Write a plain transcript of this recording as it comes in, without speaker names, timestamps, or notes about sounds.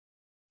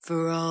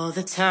For all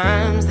the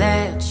times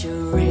that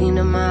you rain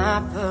on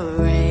my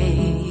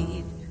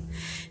parade,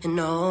 and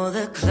all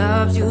the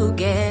clubs you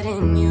get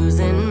in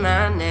using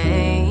my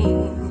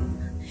name.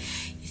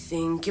 You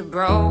think you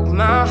broke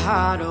my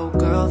heart, oh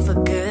girl, for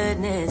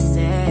goodness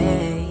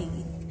sake.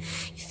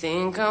 You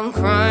think I'm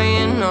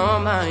crying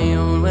on my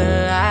own,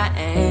 well I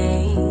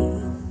ain't.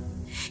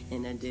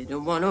 And I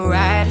didn't wanna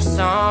write a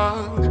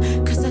song,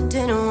 cause I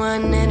didn't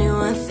want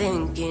anyone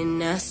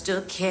thinking I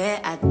still care,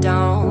 I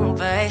don't.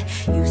 But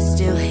you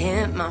still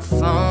hit my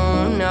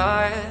phone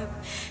up,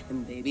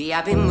 and baby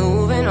I've been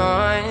moving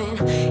on.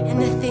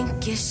 And I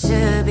think it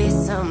should be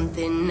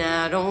something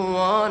I don't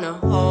wanna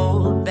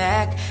hold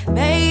back.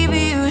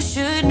 Baby you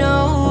should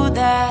know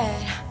that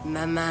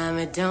my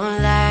mama don't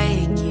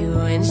like you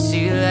and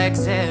she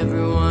likes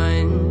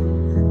everyone.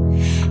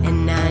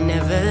 And I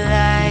never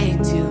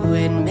like to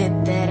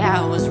admit that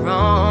I was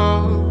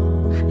wrong.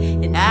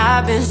 And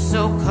I've been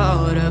so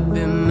caught up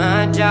in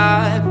my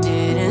job,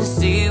 didn't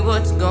see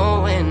what's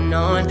going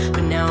on.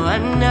 But now I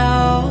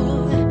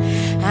know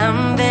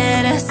I'm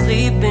better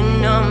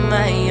sleeping on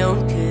my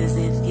own. Cause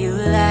if you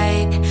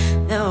like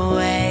the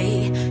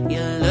way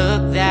you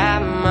look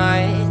that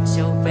much,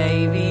 oh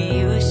baby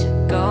you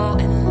should go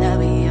and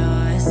love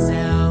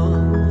yourself.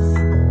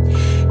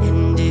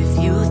 And if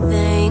you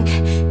think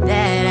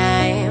that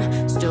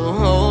I'm still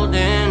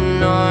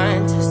holding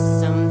on to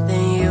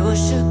something, you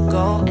should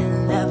go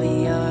and love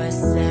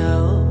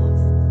yourself.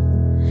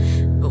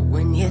 But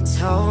when you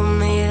told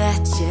me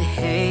that you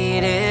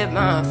hated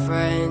my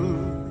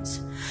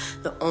friends,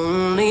 the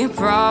only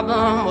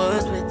problem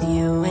was with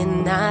you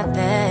and not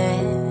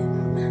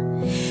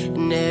them.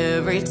 And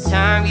every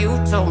time you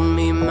told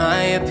me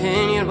my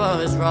opinion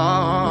was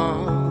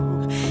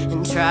wrong,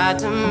 and tried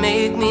to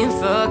make me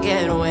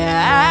forget where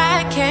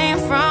I came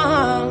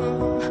from.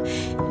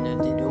 And I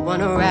didn't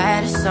wanna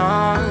write a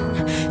song,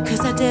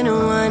 cause I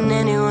didn't want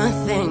anyone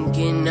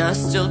thinking I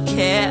still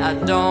care, I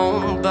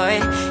don't.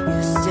 But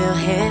you still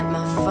hit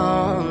my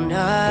phone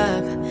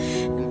up,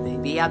 and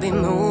baby I've been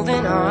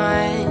moving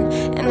on.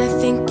 And I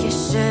think it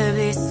should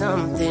be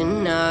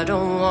something I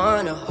don't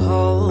wanna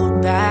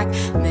hold back.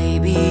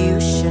 Maybe you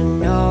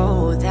should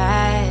know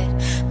that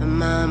my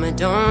mama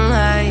don't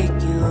like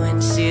you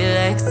and she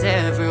likes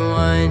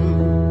everyone.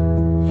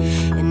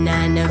 And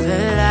I never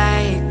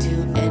like to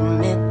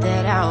admit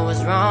that I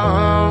was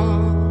wrong.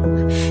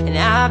 And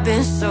I've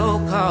been so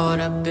caught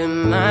up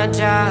in my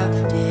job,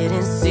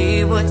 didn't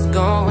see what's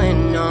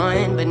going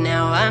on. But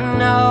now I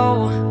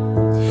know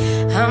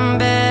I'm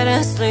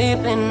better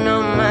sleeping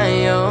on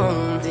my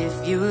own.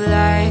 If you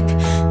like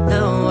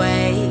the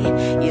way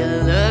you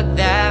look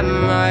that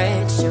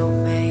much, oh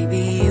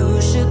baby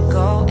you should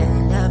go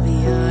and love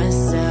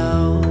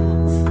yourself.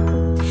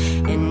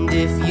 And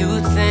if you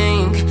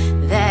think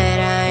that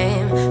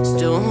I'm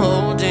still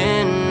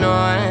holding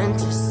on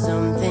to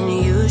something,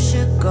 you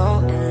should go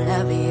and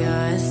love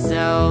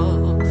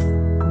yourself.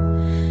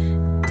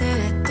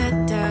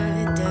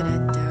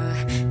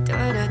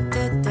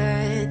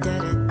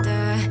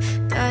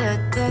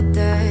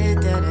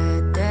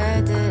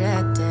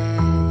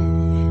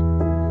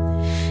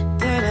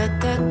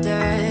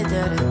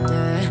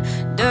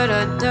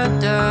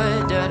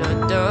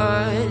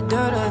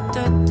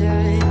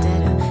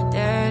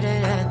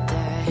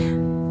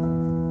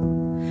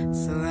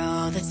 For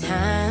all the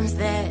times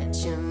that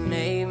you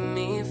made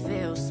me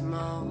feel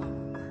small,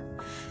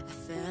 I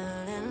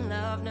fell in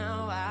love,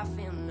 now I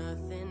feel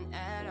nothing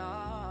at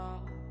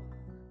all.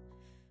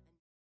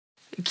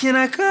 Can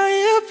I call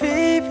you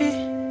baby?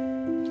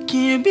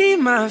 Can you be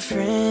my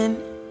friend?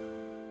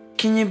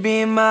 Can you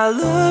be my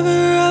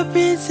lover up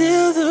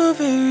until the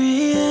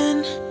very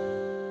end?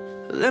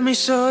 Let me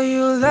show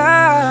you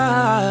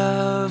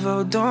love,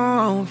 oh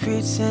don't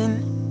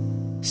pretend.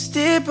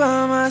 Stay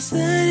by my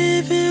side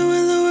even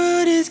when the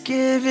world is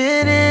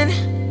giving in.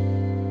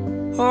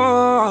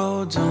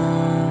 Oh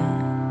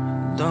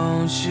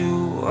don't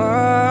you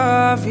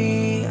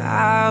worry,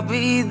 I'll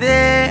be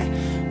there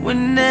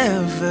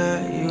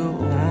whenever you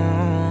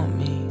want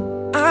me.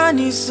 I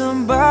need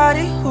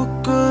somebody who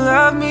could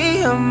love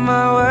me at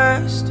my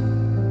worst.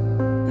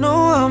 No,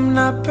 I'm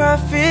not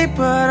perfect,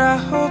 but I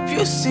hope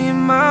you see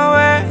my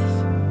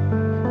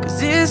worth.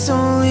 Cause it's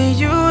only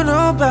you,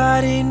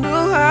 nobody knew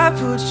I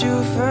put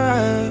you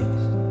first.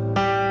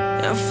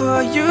 And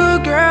for you,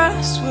 girl,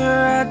 I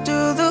swear I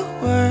do the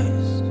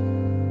worst.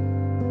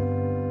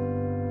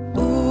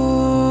 Ooh,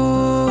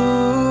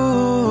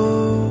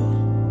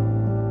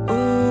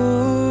 ooh.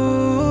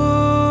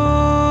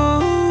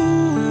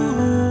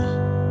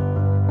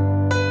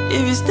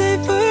 If you stay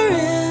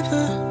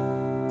forever,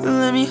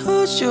 let me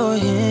hold your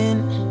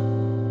hand.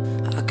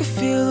 I can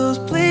feel those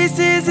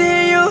places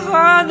in your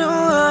heart no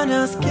one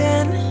else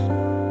can.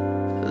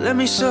 Let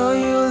me show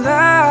you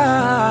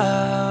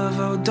love,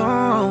 oh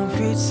don't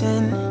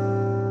pretend.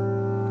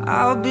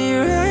 I'll be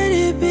right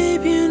here,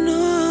 baby, you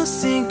know I'll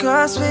sink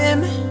or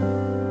swim.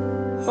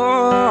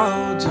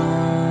 Oh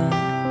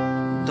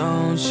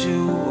don't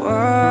you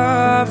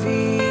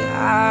worry,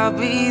 I'll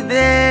be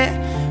there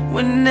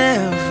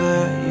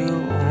whenever you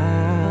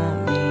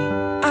want me.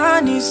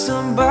 need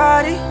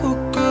somebody who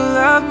could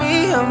love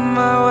me at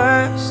my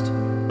worst.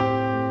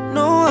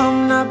 No,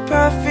 I'm not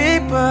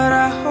perfect, but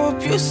I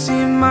hope you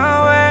see my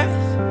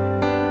worth.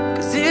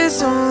 Cause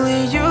it's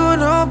only you,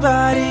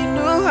 nobody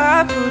knew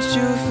I put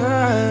you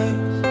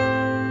first.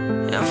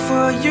 And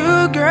for you,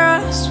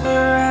 girl, I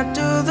swear I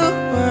do the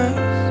worst.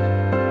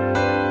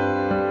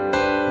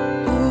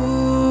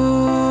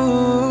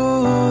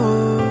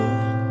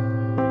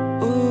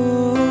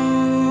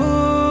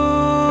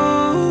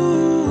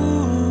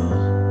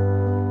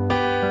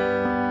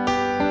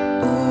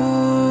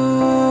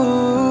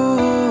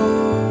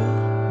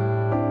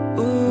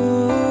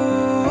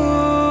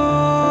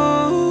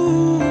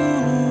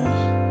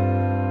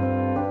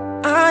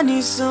 I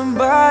need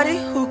somebody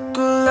who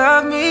could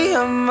love me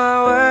at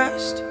my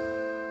worst.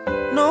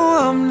 No,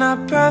 I'm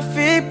not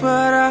perfect,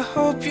 but I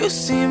hope you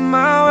see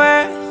my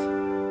worth.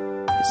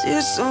 Cause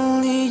it's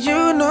only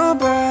you,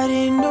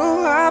 nobody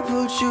knew I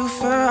put you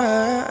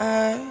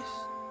first.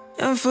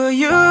 And for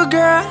you,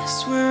 girl, I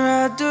swear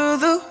I do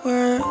the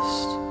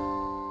worst.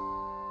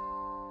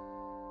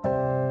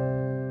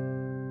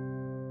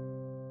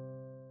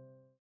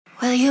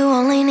 Well, you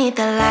only need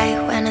the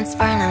light when it's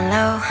burning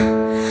low.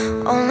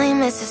 Only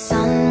miss the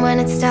sun when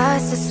it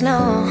starts to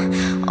snow.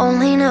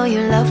 Only know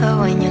you love her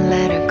when you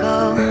let her go.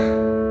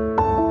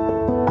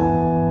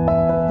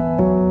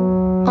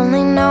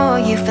 Only know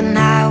you for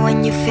now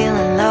when you're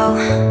feeling low.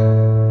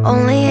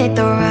 Only hate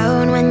the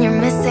road when you're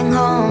missing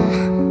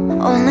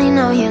home. Only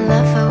know you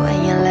love her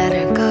when you let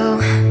her go.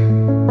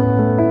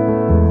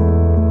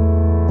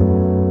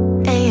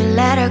 And you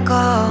let her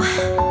go.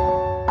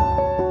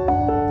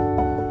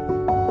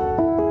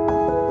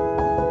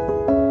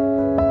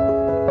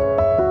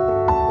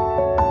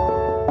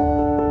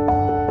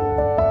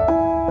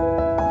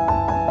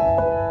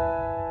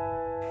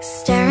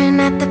 Staring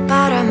at the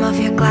bottom of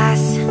your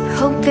glass,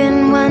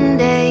 hoping one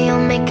day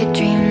you'll make a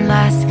dream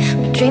last.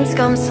 But dreams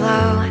come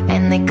slow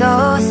and they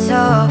go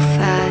so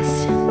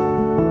fast.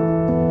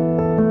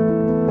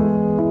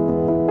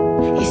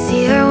 You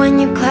see her when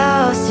you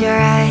close your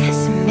eyes,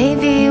 and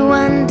maybe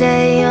one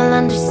day you'll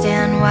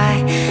understand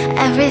why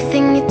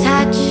everything you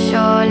touch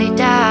surely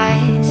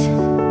dies.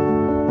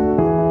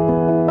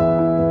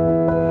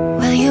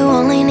 Well, you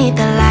only need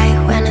the light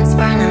when it's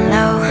burning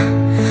low.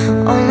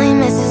 Only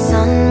miss the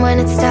sun when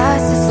it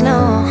starts to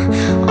snow.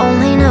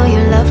 Only know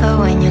you love her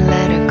when you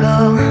let her go.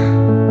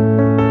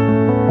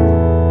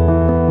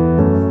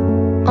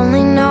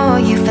 Only know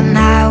you for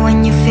now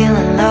when you're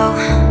feeling low.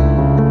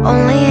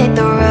 Only hate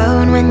the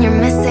road when you're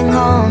missing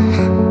home.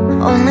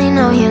 Only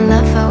know you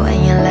love her when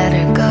you let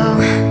her go.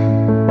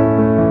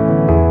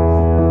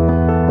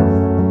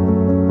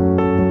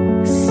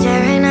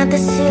 Staring at the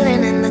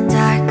ceiling in the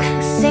dark,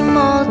 same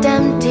old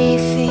empty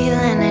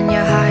feeling in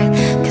your heart.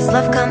 Cause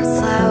love comes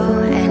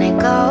slow and it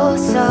goes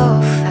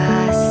so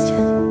fast.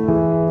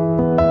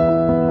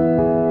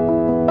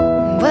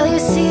 Well, you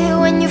see it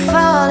when you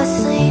fall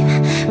asleep,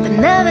 but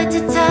never to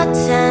touch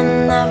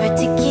and never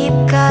to keep.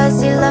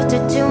 Cause you loved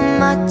her too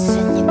much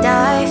and you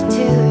dive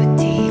too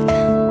deep.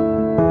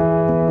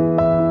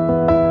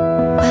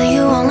 Well,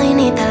 you only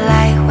need the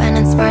light when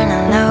it's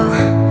burning low.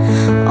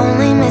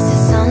 Only miss the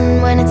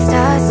sun when it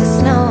starts to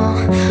snow.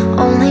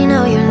 Only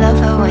know you love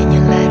her when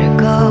you let her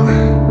go.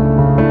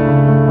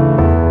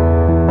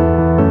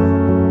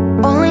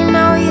 Only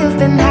know you've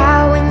been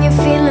high when you're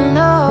feeling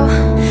low.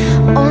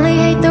 Only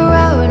hate the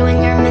road when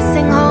you're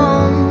missing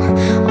home.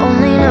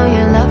 Only know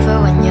you love her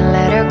when you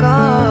let her go.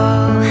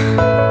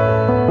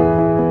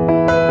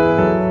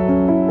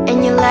 And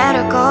you let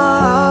her go.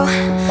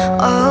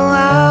 Oh,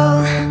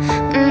 oh,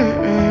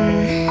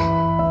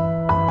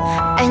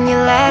 and you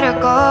let her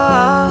go.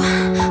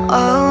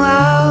 Oh,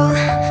 oh,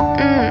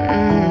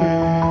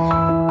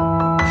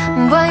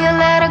 but you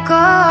let her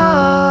go.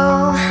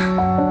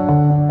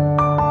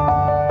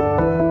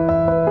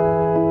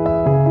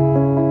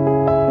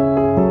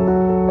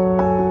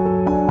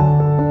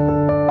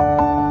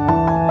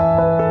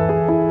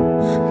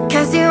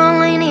 Cause you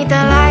only need the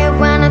light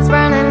when it's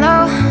burning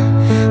low.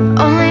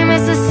 Only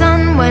miss the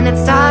sun when it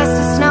starts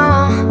to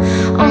snow.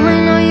 Only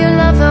know you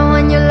love her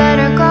when you let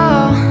her go.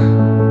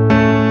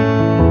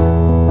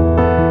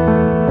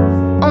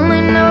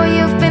 Only know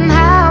you've been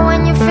high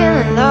when you're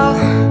feeling low.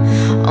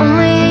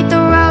 Only hate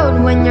the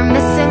road when you're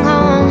missing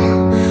home.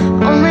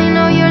 Only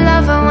know you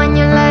love her when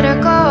you let her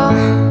go.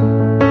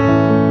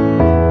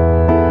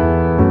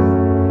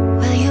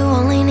 Well, you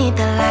only need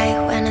the light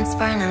when it's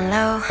burning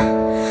low.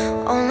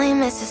 Only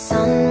miss the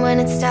sun when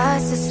it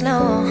starts to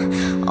snow.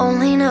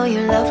 Only know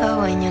you love her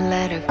when you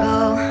let her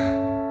go.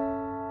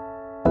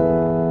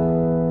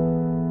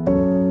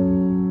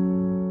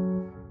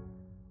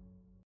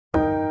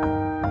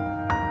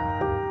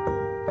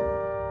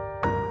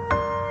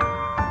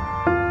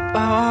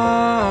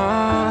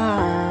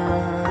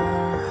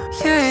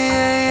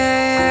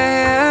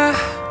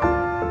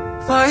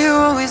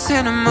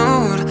 In a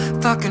mood,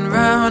 fucking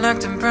round,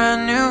 acting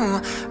brand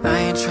new. I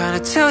ain't trying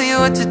to tell you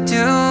what to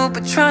do,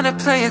 but trying to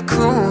play it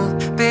cool.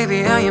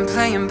 Baby, I ain't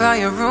playing by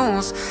your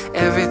rules.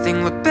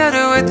 Everything look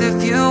better with the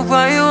view.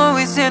 Why you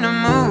always in a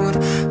mood,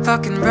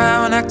 fucking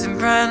around, acting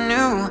brand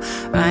new.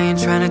 I ain't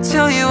trying to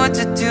tell you what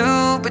to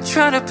do, but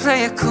try to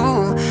play it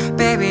cool.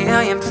 Baby,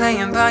 I am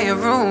playing by your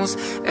rules.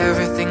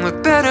 Everything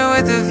look better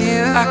with a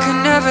view. I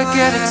can never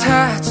get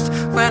attached.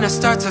 When I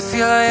start to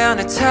feel I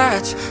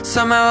unattached,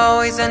 somehow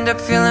always end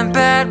up feeling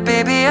bad.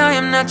 Baby, I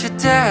am not your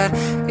dad.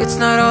 It's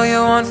not all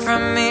you want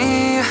from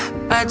me,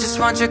 I just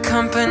want your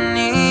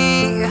company.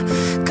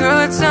 Girl,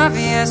 it's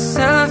obvious,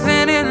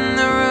 elephant in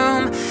the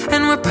room,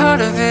 and we're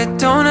part of it.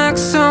 Don't act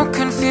so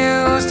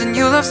confused, and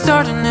you love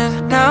starting it.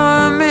 Now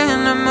I'm in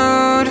a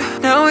mood.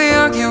 Now we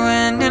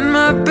arguing in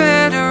my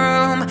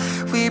bedroom.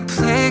 We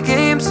play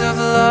games of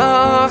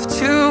love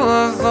to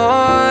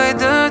avoid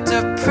the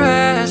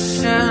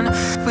depression.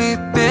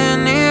 We've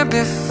been here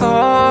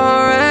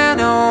before, and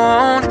I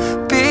won't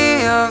be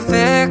a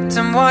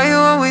victim. Why you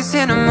always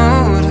in a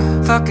mood?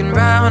 Fucking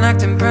round,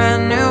 acting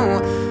brand new.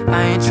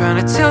 I ain't trying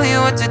to tell you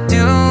what to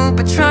do,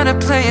 but try to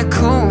play it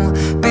cool.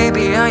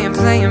 Baby, I am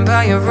playing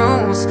by your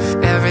rules.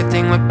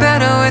 Everything look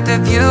better with a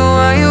view.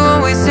 Why you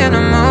always in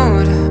a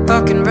mood?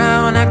 Fucking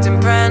round, acting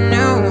brand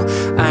new.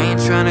 I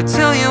ain't trying to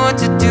tell you what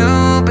to do,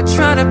 but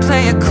try to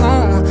play it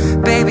cool.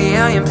 Baby,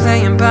 I am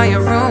playing by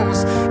your rules.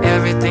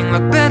 Everything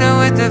look better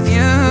with a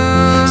view.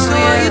 So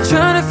are you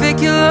trying to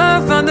fake your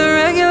love on the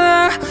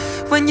regular,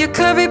 when you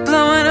could be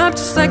blowing up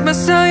just like my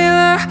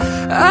cellular?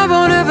 I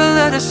won't ever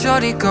let a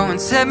shorty go and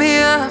set me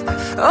up.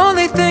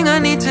 Only thing I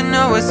need to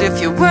know is if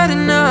you're wet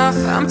enough.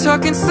 I'm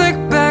talking slick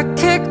back,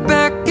 kick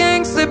back,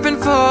 gang slipping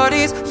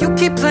 40s. You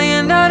keep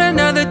playing out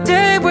another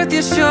day with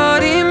your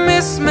shorty.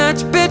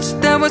 Mismatch, bitch,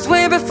 that was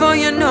way before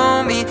you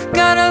know me.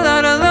 Got a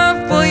lot of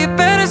love, boy, you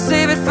better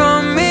save it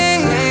for me.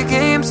 Play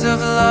games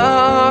of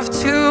love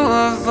to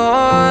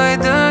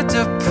avoid the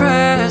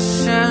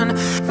depression.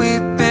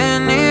 We've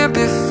been here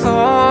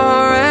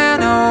before,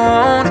 and I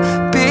won't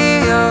be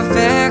a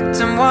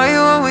victim. Why you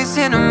always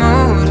in a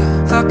mood?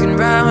 Fucking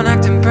round,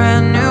 acting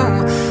brand new.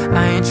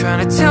 I ain't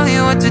trying to tell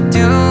you what to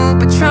do,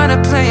 but try to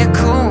play it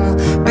cool.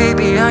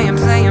 Baby, I am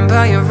playing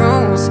by your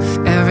rules.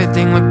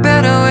 Everything look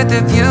better with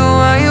a view.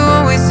 Why you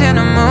always in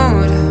a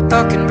mood?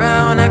 Fucking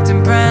round,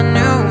 acting brand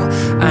new.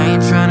 I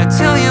ain't trying to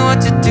tell you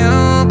what to do,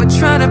 but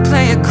try to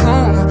play it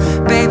cool.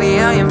 Baby,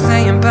 I am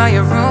playing by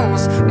your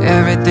rules.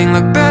 Everything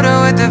look better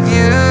with a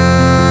view,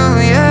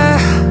 yeah.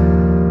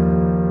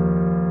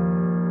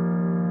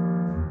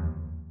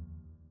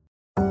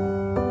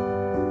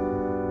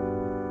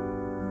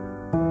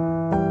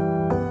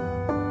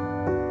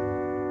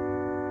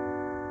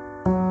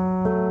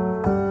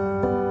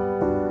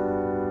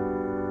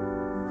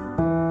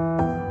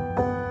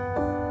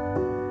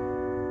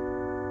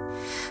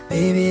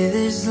 Baby,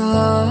 this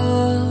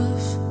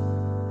love,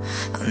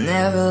 I'll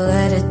never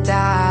let it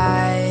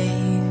die.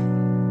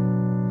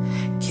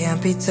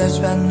 Can't be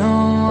touched by no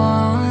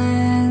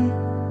one.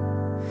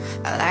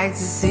 I like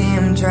to see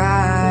him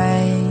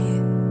try.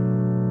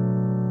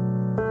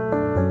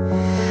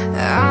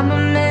 I'm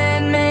a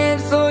man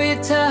made for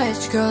your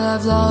touch, girl,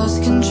 I've lost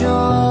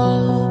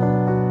control.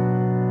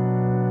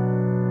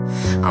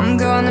 I'm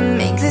gonna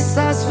make this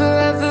last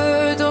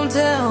forever. Don't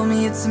tell me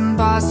it's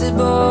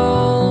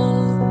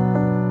impossible,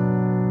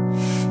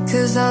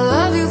 'cause I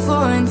love you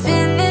for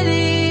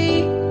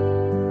infinity.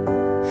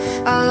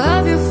 I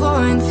love you for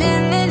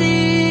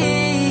infinity.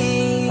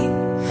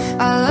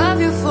 I love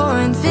you for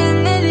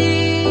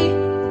infinity.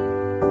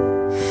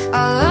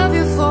 I love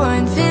you for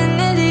infinity.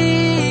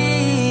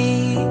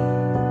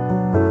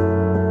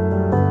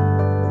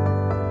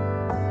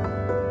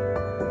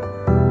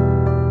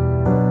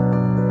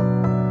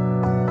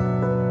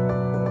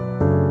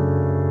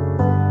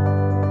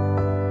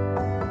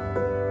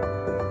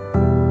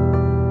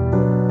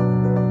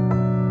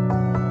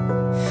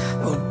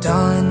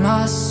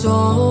 My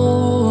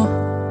soul,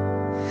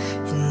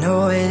 you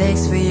know it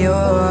aches for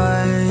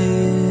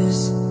yours,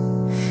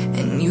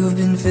 and you've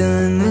been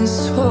filling this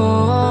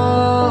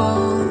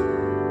hole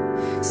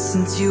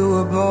since you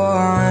were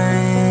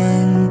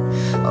born.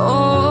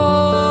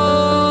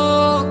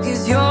 Oh,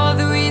 'cause you're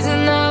the reason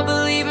I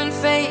believe in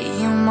fate.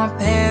 You're my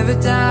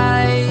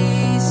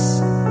paradise,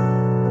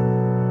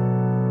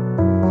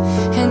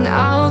 and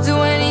I'll do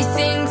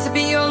anything to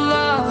be your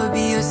love or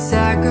be your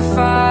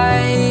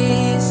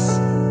sacrifice.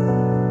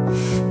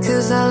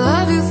 'Cause I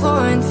love you for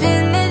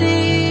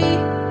infinity.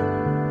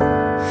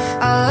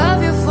 I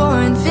love you for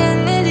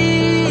infinity.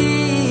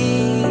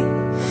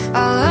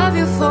 I love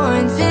you for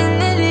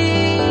infinity.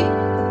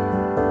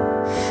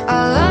 I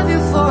love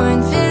you for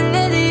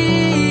infinity.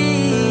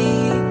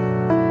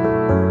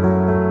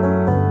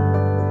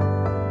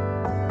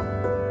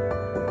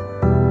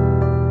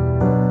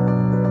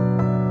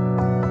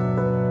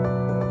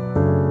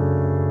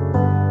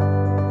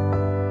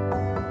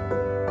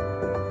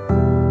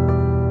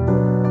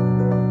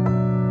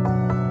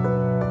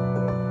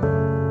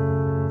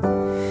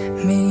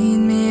 Meet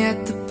me at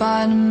the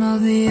bottom of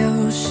the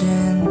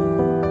ocean,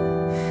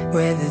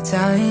 where the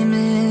time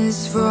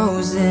is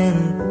frozen,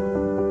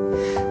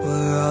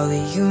 where all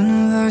the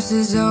universe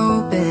is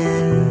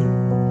open.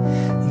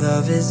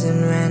 Love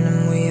isn't random,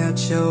 we are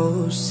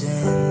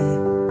chosen,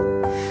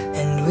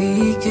 and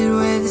we could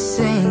wear the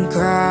same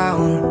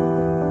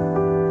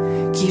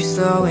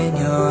slowing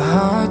your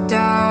heart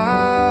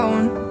down.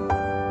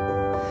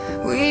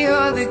 We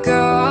are the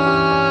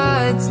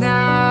gods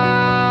now.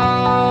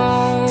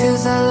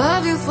 'Cause I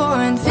love you for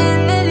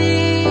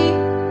infinity.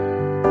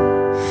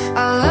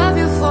 I love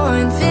you for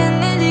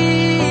infinity.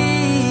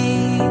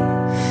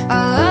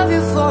 I love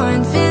you for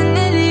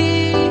infinity.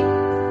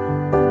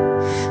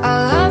 I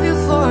love you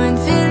for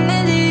infinity.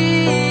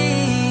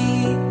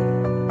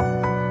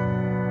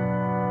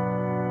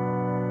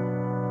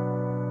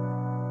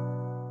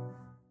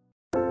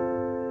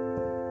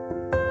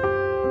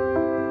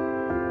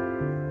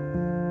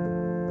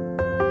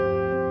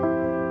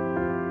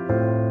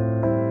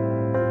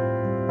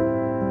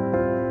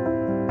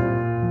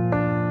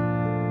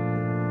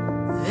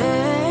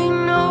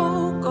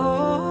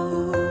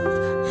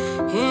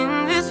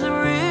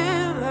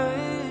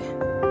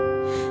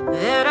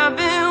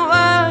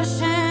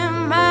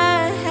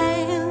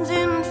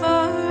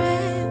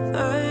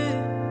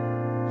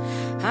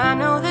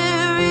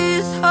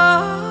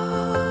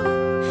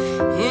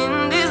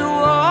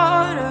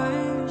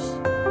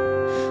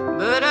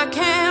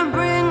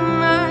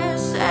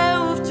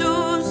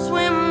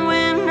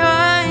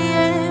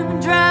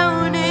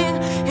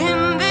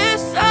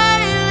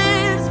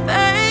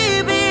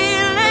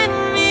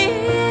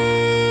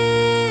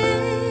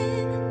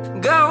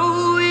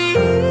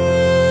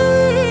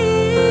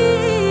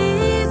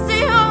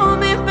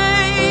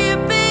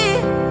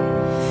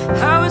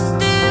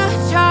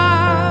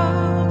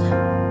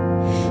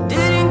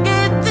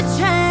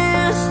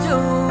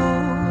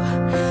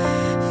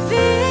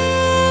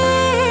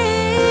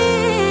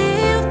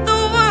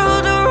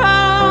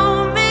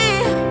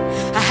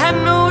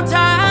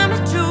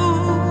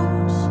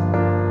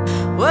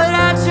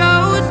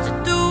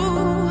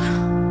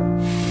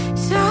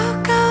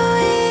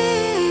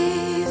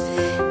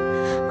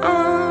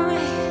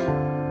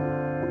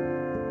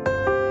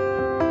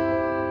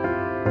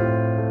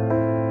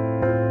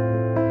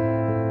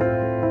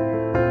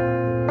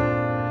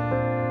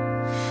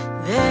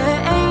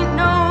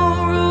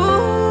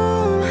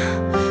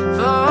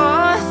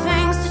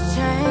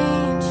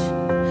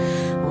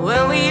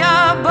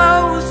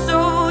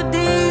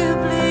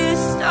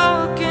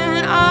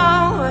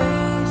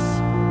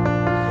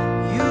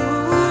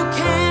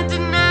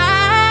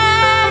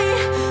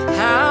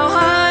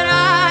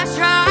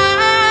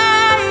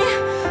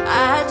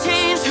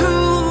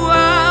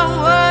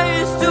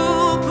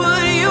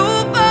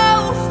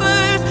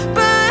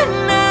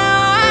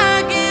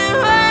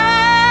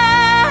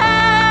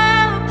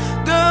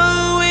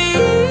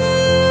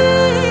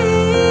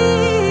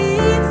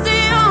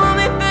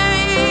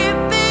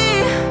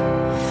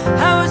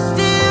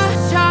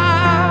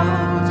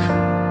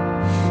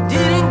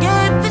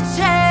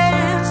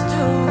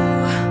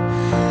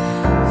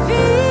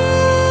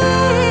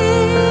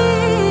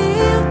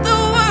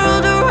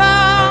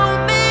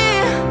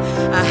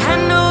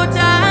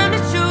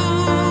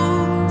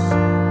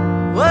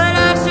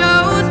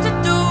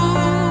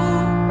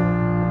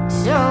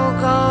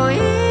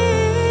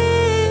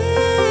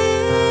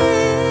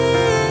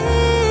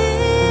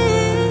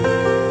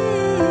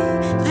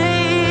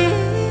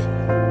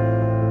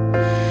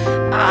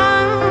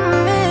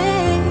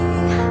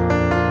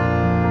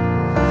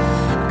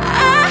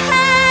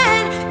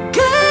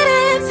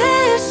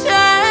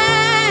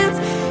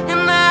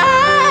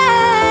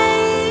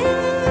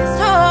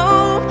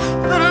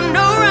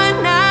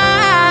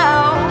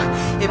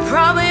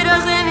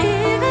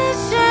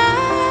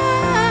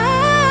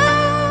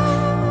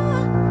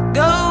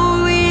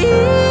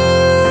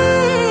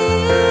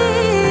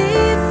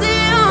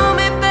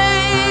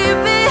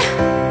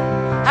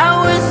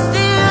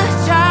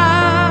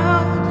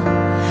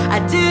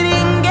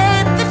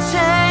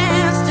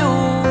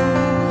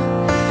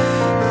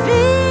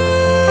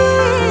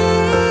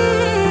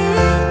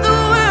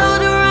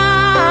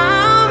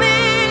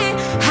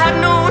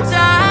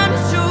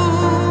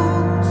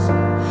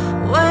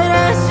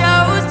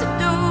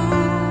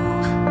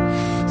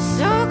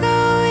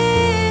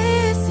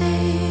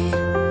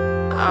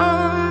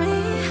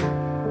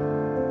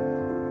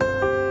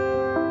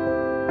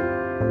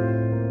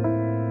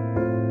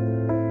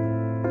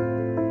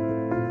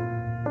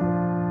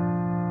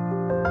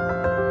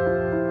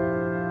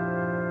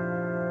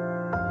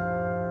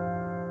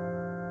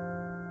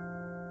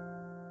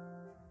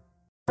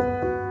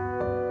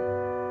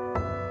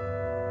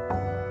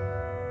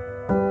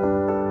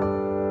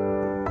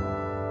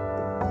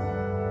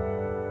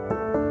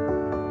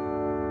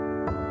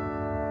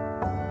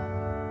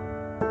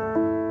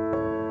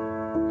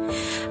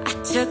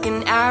 Took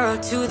an arrow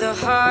to the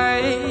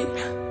heart.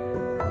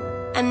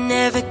 I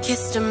never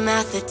kissed a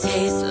mouth that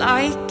tastes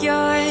like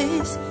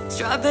yours.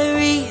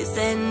 Strawberries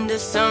and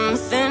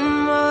something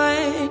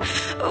more.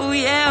 Oh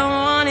yeah, I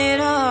want it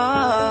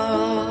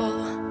all.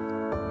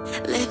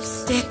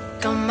 Lipstick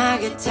on my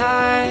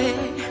guitar.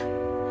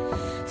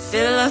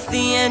 Fill up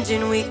the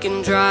engine, we can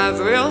drive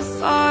real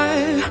far.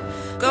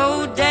 Go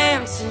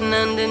dancing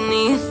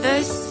underneath the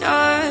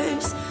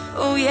stars.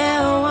 Oh yeah,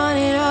 I want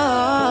it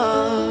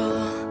all.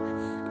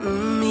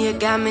 You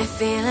got me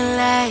feeling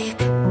like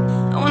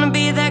I wanna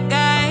be that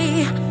guy.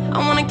 I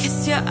wanna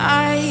kiss your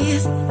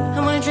eyes, I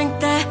wanna drink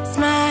that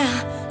smile,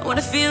 I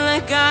wanna feel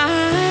like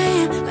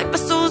my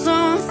soul's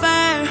on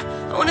fire.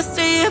 I wanna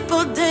stay up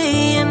all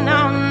day and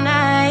all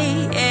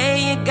night. Yeah,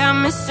 you got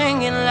me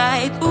singing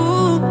like,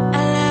 ooh,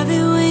 I love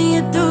it when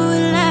you do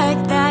it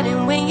like that.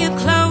 And when you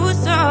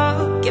close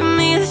up, give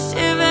me the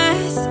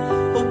shivers.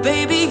 Oh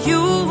baby, you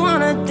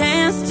wanna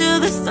dance till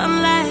the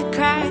sunlight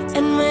cracks.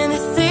 And when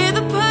they say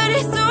the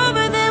party's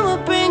over, then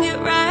we'll bring it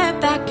right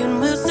back.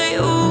 And we'll say,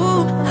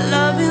 ooh, I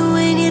love it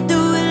when you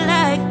do it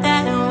like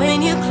that. And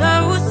when you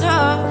close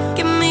up,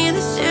 give me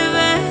the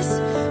shivers.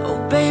 Oh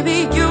baby,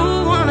 you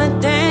wanna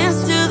dance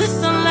till the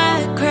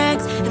sunlight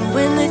cracks. And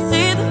when they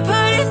say the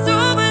party's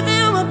over,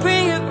 then we'll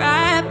bring it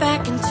right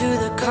back into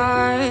the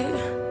car.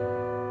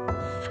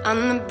 On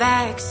the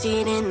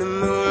backseat in the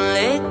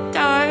moonlit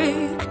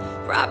dark,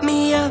 wrap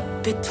me up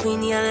between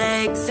your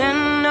legs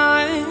and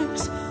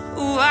arms.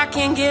 Ooh, I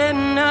can't get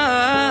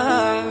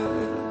enough.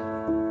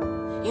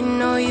 You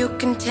know you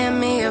can tear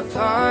me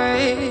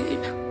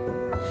apart,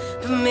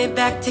 put me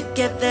back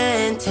together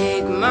and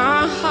take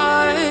my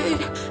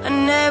heart. I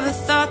never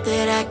thought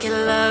that I could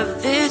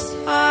love this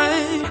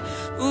hard.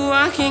 Ooh,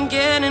 I can't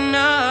get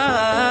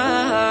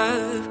enough.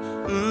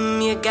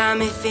 You got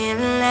me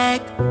feeling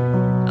like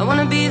I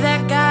wanna be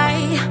that guy,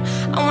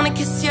 I wanna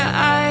kiss your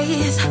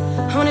eyes,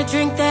 I wanna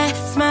drink that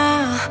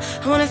smile,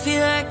 I wanna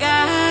feel like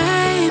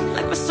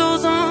my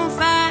soul's on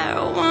fire.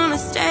 I wanna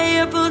stay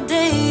up all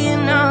day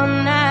and all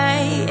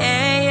night.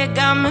 Yeah, you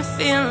got me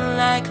feeling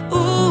like,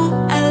 ooh,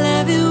 I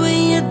love it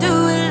when you do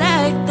it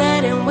like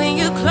that. And when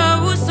you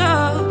close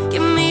up,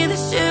 give me the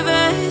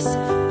shivers.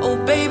 Oh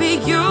baby,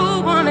 you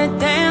wanna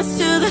dance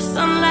till the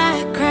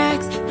sunlight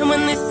cracks. And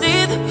when they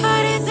say the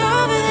party's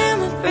over, then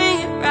we'll bring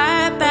it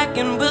right back.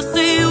 And we'll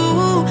say,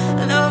 ooh,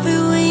 I love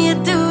it when you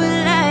do it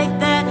like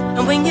that.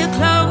 And when you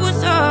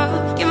close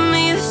up, give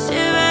me the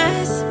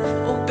shivers.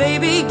 Oh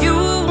baby, you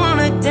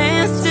wanna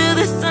dance till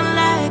the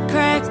sunlight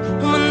cracks.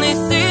 And when they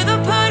say the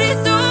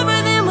party's over,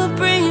 then we'll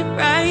bring it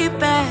right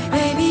back.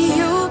 Baby,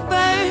 you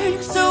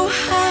burn so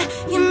hot,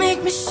 you make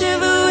me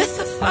shiver with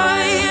the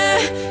fire.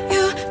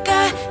 You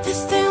got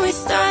this thing we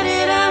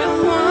started, I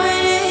don't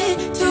want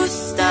it to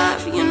stop.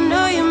 You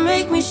know you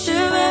make me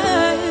shiver.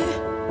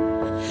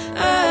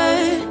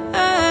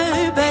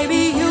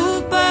 Baby, you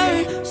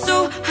burn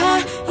so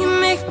hot, you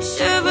make me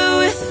shiver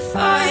with the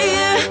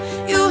fire.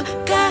 You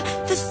got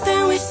this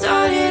thing we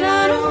started,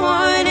 I don't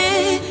want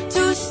it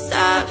to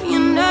stop. You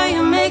know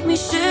you make me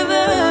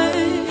shiver.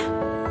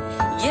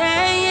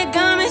 Yeah, you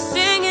got me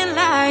singing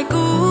like,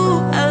 ooh,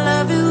 I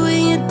love it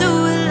when you do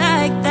it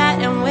like that.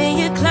 And when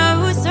you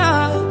close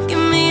up,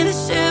 give me the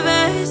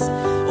shivers.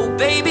 Oh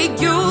baby,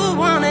 you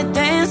wanna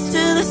dance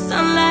till the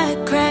sunlight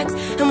cracks.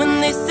 And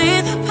when they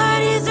say the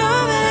party's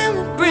over, then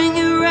we'll bring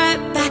it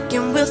right back.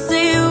 And we'll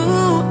say,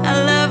 ooh, I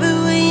love it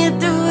when you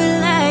do it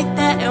like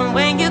that. And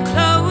when you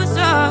close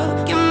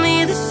up, give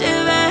me the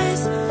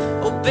shivers.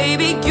 Oh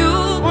baby, you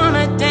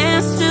wanna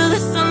dance till the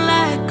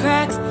sunlight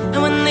cracks.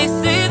 And when they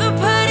say the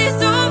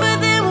party's over,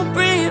 then we'll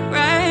bring it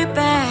right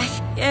back.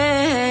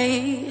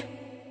 Yeah.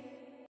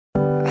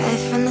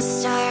 Right from the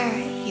start,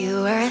 you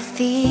were a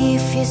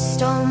thief, you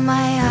stole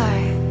my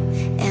heart.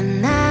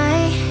 And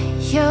I,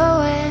 your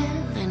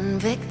willing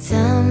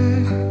victim.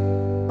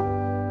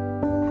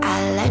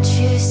 I let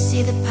you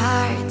see the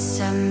parts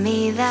of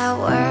me that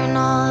weren't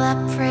all that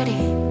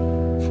pretty.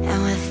 And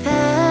with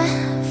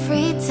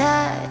every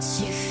touch,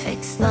 you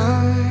fixed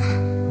them.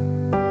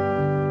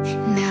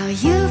 Now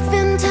you've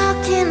been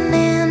talking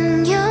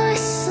in your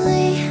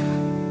sleep.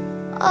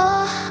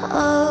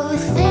 Oh,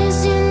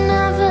 things you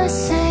never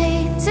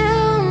say to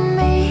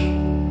me.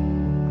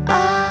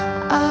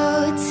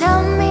 Oh,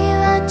 tell me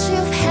that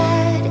you've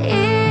had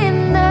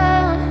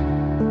enough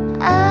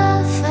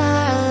of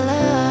our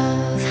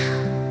love.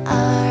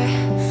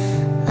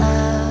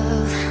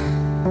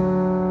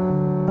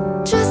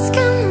 Just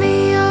give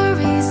me a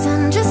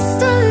reason,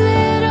 just a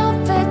little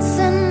bit's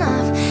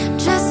enough.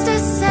 Just a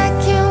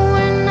second,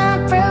 we're not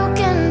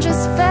broken,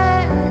 just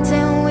bent,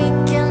 and we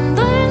can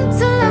learn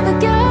to love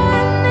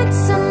again.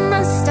 It's in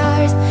the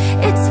stars,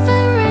 it's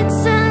been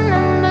written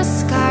in the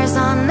scars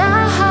on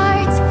our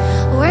hearts.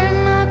 We're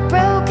not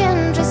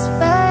broken, just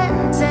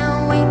bent,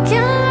 and we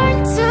can learn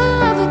to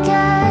love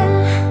again.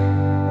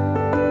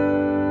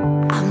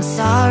 I'm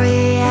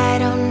sorry, I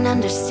don't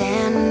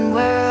understand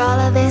where all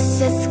of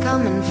this is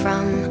coming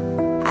from.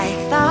 I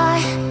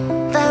thought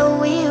that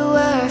we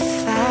were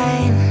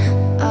fine.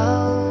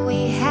 Oh, we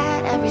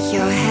had everything.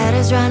 Your head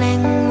is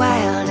running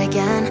wild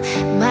again.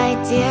 My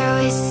dear,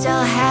 we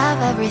still have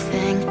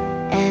everything.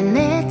 And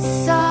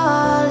it's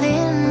all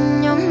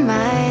in your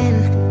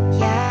mind.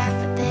 Yeah,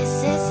 but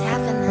this is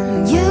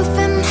happening. You've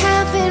been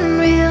having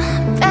real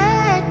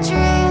bad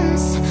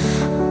dreams.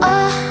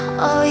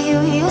 Oh, you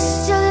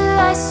used to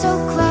lie so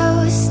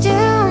close to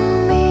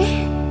me.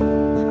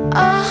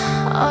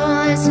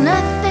 Oh, there's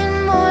nothing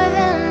more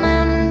than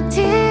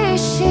empty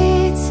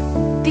sheets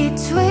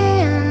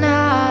between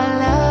our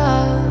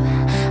love.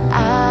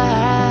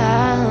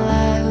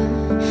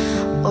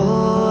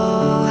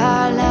 Oh,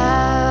 our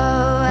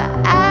love.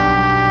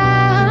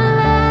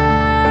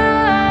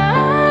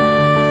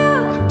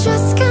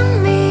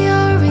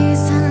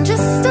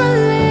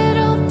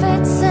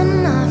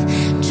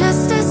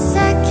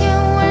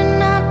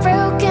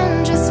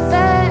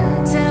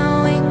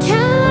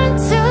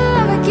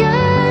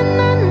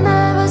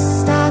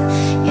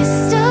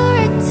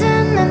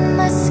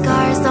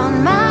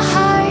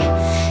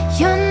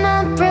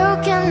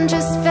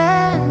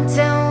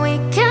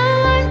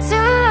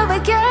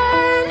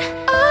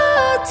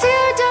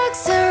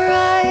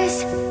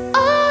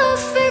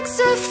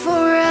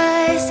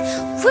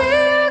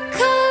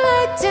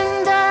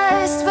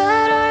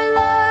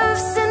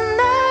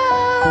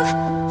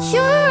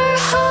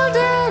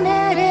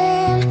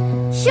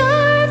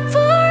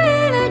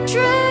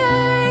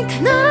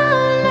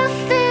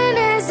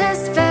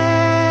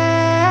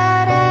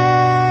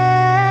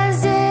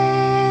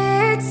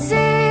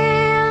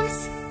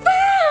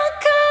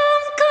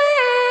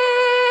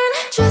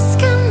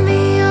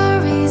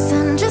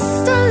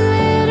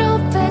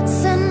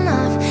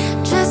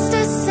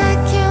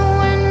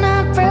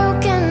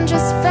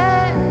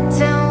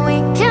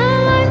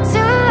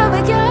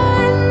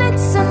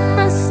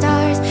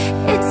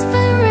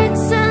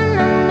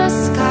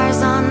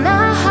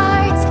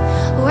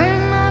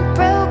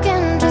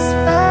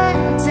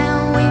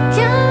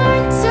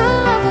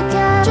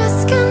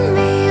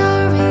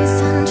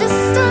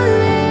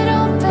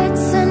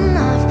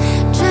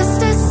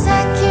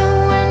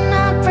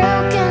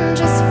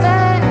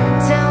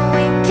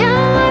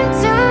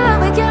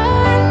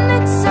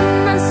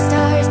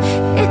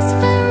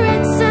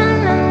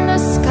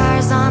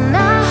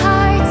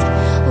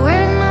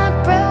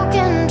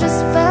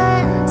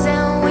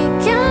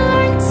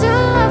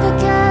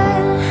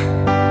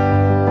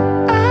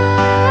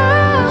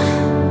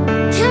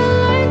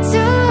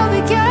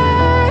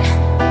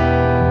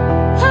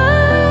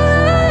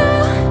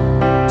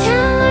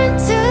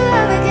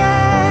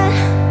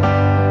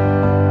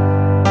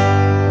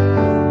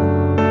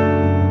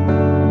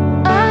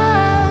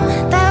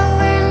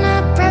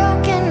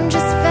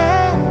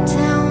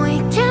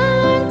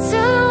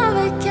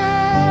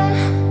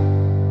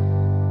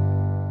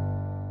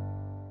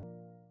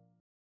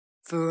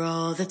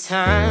 the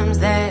times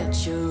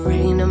that you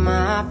rain on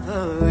my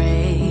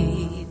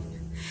parade,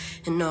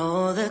 and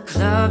all the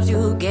clubs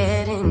you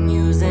get in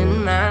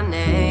using my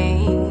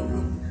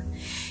name.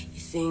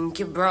 You think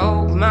you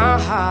broke my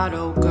heart,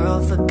 oh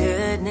girl, for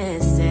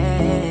goodness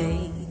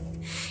sake.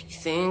 You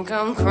think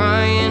I'm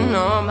crying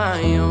on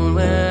my own,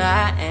 well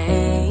I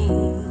ain't.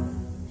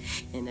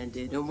 And I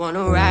didn't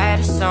wanna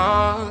write a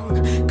song,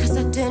 cause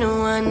I didn't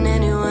want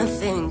anyone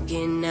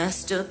thinking I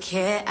still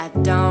care, I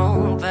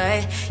don't.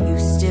 But you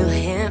still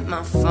hit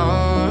my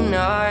phone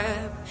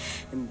up,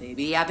 and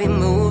baby I've been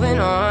moving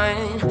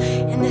on.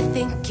 And I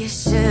think it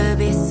should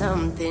be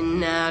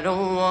something I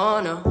don't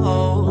wanna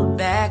hold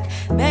back.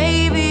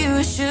 Maybe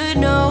you should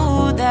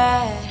know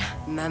that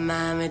my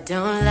mama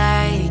don't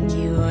like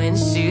you and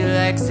she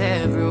likes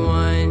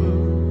everyone.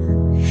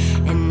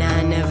 And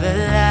I never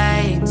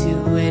like to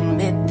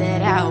admit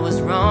that I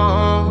was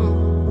wrong.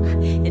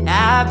 And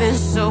I've been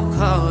so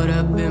caught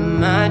up in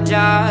my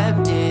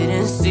job,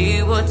 didn't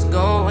see what's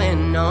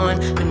going on.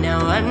 But now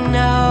I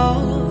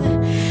know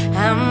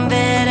I'm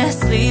better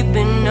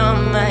sleeping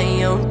on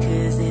my own.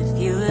 Cause if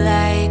you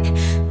like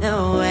the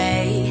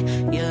way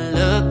you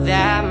look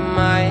that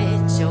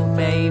much, oh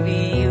baby,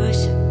 you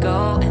should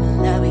go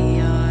and love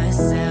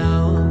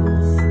yourself.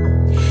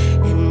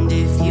 And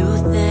if you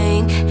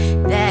think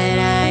that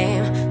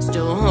I'm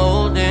still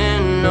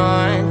holding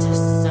on to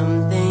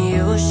something,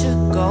 you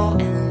should go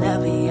and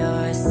love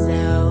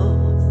yourself.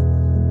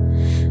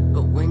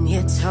 But when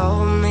you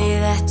told me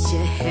that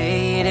you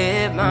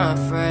hated my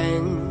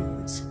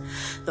friends,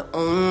 the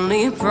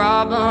only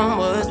problem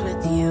was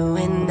with you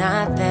and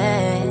not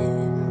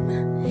them.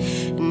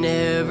 And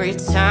every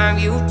time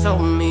you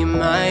told me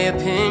my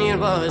opinion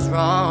was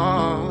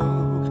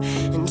wrong,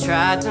 and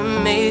tried to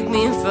make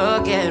me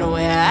forget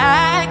where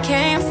I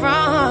came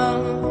from.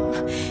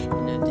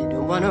 And I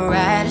didn't wanna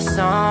write a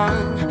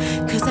song,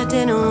 cause I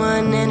didn't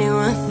want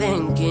anyone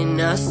thinking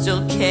I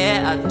still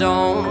care, I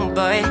don't.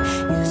 But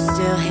you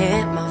still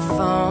hit my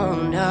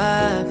phone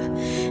up,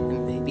 and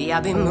baby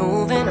I've been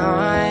moving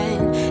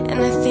on. And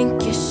I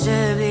think it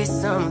should be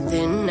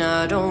something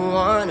I don't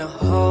wanna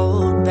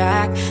hold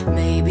back.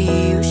 Maybe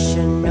you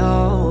should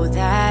know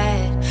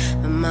that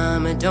my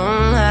mama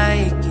don't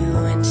like you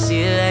and she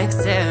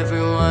likes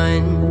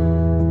everyone.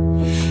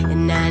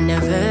 And I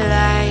never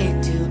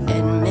like to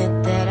admit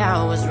that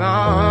I was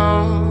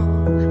wrong.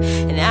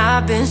 And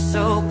I've been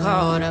so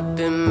caught up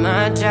in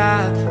my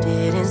job,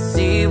 didn't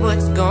see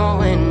what's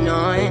going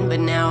on. But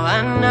now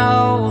I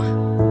know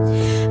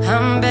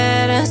I'm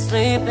better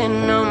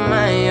sleeping on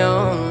my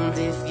own.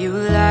 If you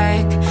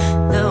like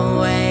the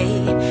way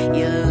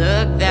you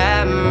look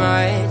that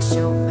much,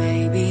 oh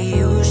baby,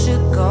 you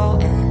should go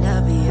and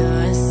love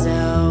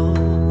yourself.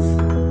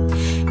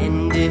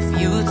 And if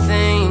you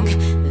think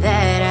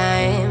that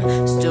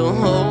I'm still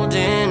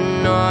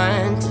holding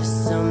on to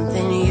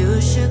something,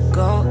 you should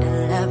go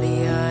and love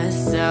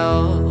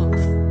yourself.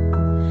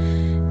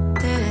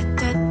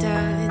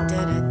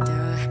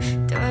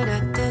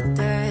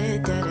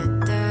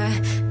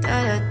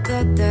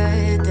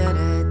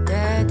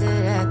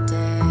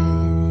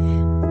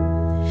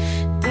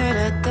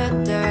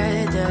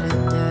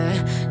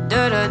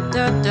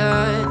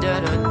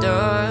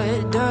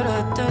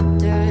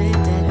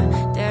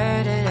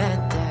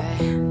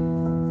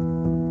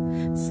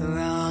 For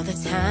all the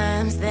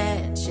times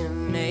that you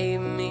made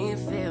me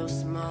feel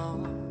small,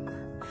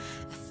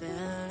 I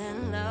fell in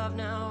love,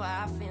 now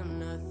I feel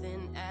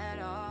nothing at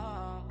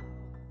all.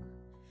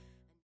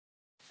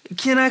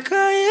 Can I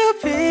call you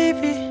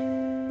baby?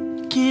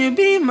 Can you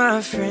be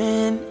my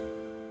friend?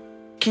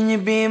 Can you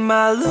be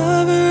my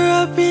lover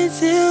up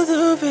until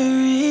the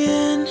very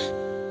end?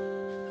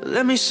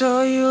 Let me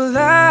show you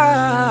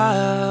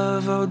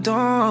love, oh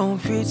don't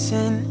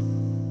pretend.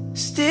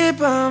 Stay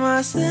by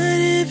my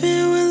side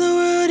even when the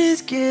world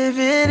is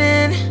giving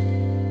in.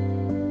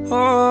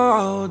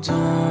 Oh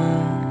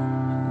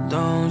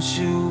don't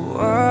you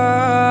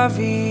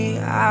worry,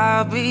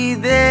 I'll be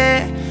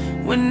there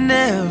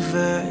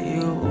whenever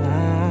you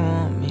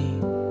want me.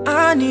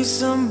 I need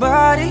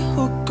somebody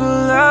who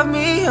could love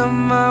me at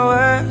my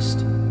worst.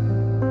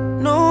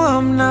 No,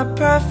 I'm not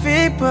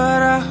perfect,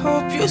 but I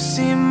hope you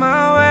see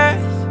my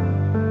worth.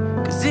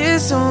 Cause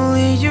it's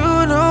only you,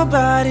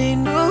 nobody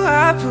knew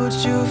I put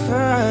you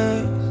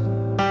first.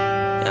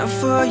 And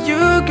for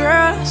you,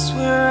 girl, I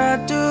swear I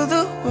do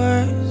the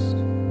worst.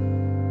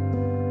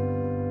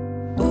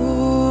 Ooh,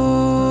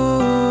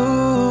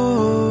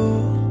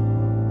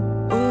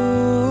 ooh.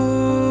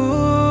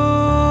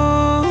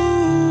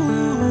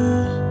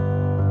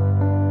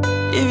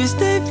 If you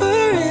stay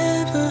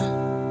forever,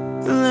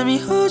 let me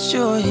hold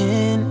your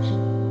hand.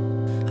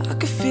 I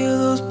can feel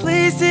those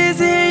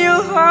places in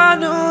your heart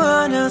no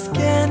one else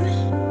can.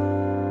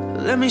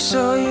 Let me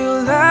show you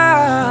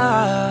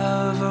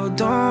love, oh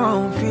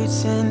don't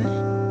pretend.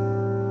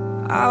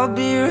 I'll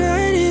be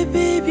right here,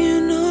 baby,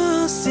 you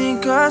know I'll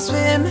sink or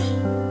swim.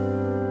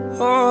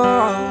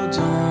 Oh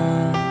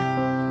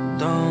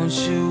don't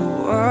you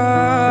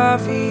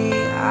worry,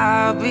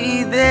 I'll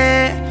be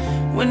there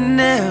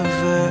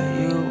whenever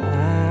you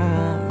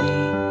want me.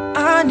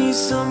 I I need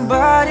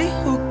somebody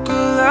who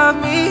could love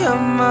me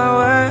at my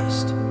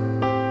worst.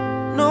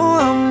 No,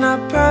 I'm not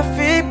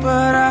perfect,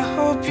 but I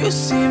hope you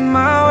see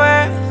my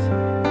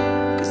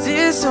worth. Cause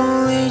it's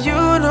only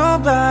you,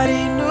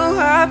 nobody knew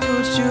I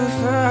put you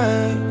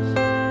first.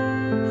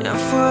 And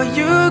for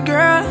you,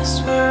 girl, I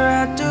swear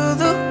I do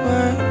the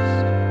worst.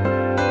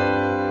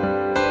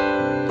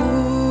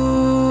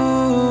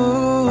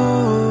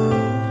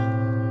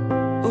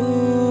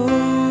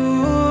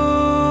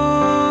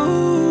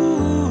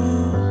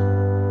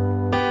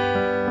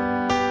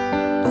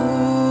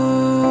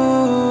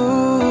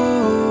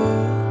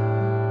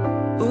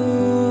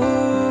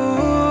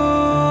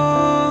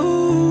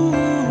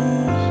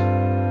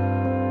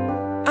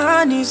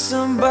 I need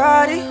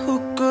somebody who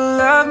could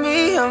love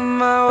me at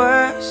my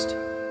worst.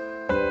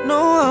 No,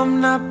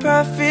 I'm not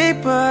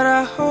perfect, but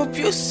I hope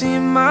you see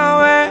my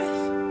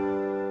worth.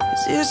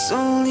 Cause it's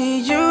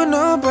only you,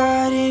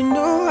 nobody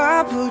knew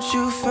I put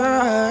you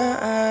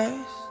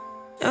first.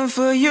 And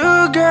for you,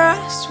 girl,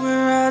 I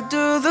swear I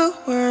do the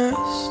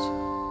worst.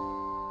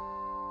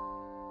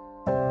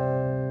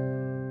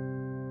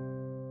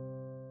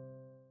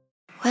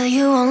 Well,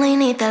 you only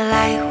need the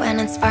light when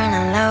it's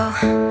burning low.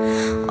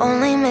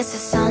 Only miss the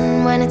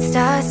sun when it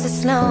starts to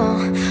snow.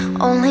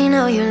 Only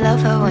know you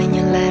love her when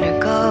you let her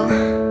go.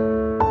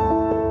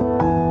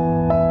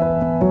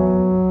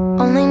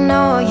 Only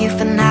know you've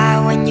been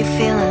high when you're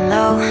feeling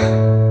low.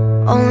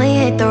 Only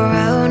hate the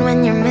road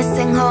when you're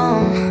missing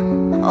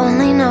home.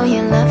 Only know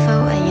you love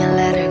her when you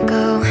let her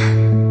go.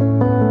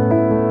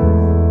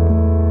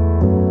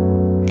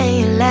 And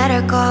you let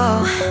her go.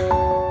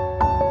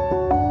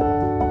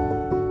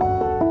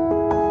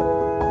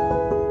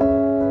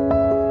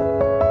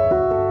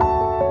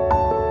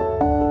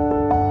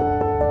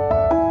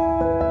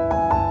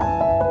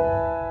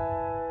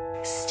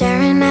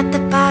 Staring at the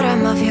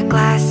bottom of your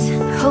glass,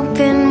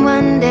 hoping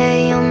one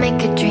day you'll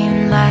make a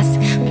dream last.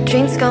 But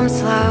dreams come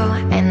slow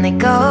and they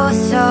go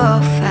so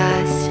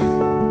fast.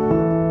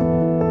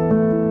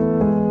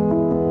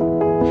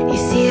 You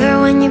see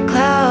her when you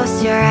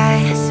close your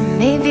eyes, and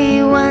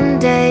maybe one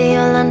day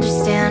you'll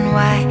understand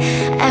why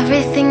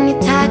everything you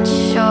touch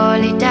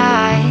surely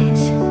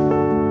dies.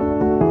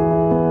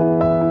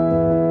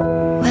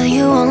 Well,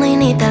 you only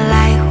need the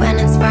light when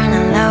it's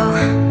burning low.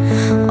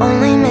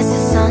 Only miss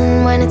the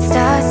sun when it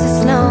starts to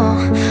snow.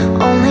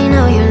 Only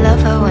know you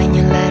love her when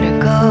you let her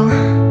go.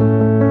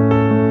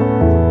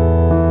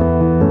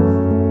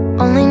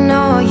 Only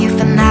know you've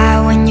been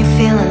high when you're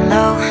feeling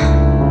low.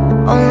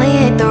 Only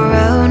hate the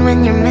road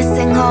when you're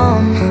missing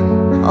home.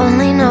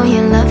 Only know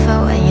you love her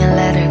when you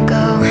let her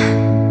go.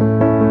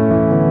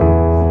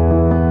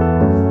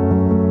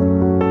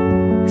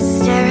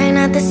 Staring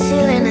at the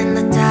ceiling in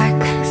the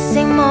dark,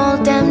 same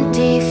old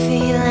empty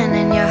feeling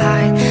in your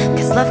heart.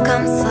 Cause love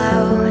comes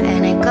slow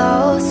and it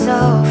goes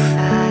so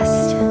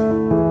fast.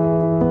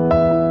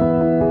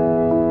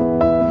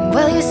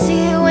 Well, you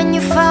see it when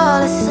you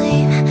fall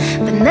asleep,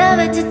 but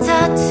never to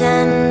touch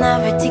and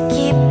never to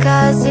keep.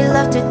 Cause you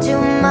loved her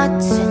too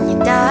much and you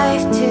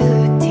dive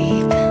too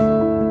deep.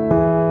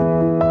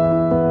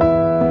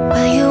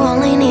 Well, you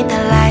only need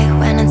the light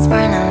when it's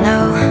burning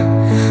low.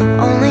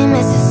 Only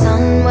miss the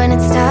sun when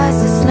it starts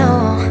to snow.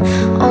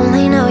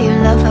 Only know you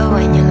love her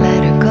when you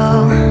let her go.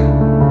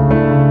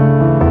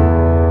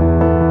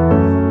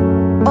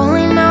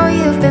 Only know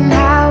you've been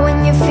high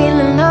when you're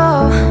feeling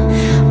low.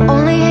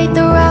 Only hate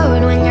the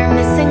road when you're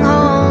missing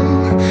home.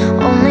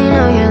 Only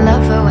know you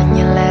love her when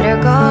you let her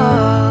go.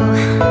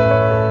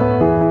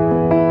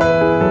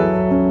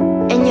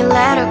 And you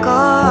let her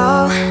go.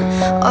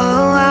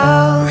 Oh,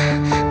 oh,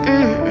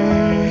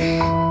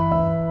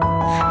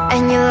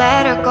 and you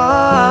let her go.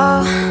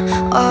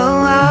 Oh,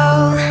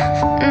 oh,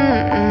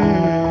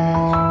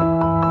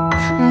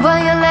 well,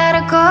 you let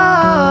her go.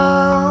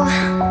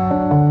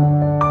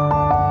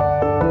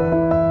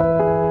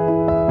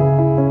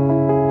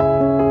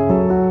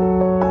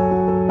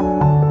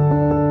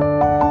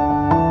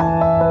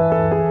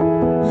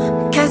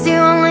 Cause you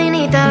only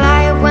need the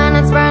light when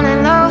it's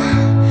burning low.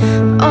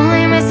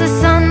 Only miss the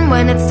sun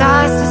when it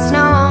starts to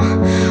snow.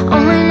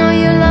 Only know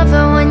you love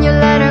her when you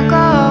let her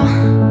go.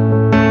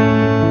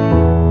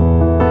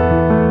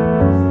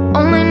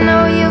 Only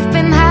know you've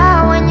been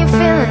high when you're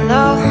feeling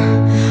low.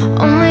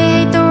 Only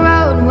hate the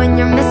road when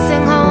you're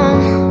missing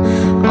home.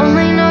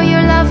 Only know you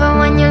love her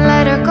when you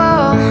let her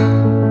go.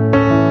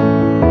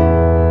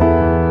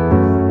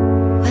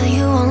 Well,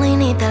 you only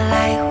need the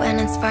light when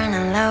it's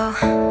burning low.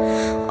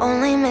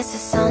 Only miss the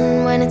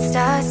sun when it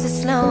starts to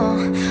snow.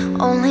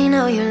 Only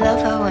know you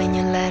love her when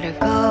you let her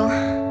go.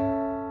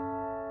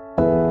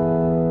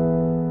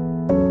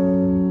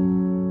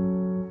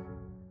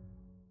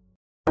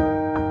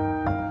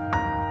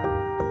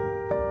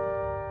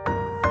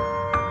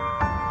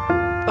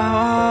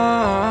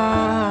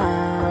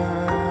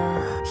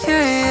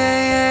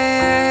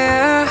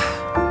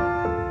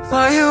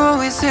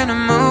 In a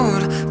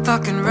mood,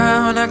 fucking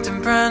around,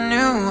 acting brand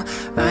new.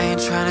 I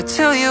ain't trying to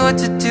tell you what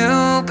to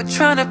do, but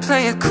trying to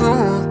play it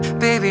cool.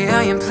 Baby,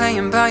 I ain't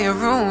playing by your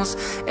rules.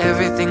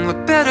 Everything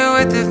look better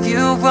with the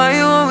view. Why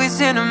you always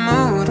in a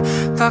mood?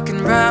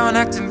 fucking around,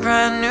 acting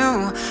brand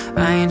new.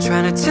 I ain't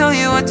tryna tell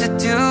you what to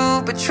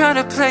do, but try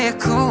to play it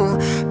cool.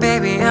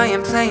 Baby, I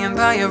am playing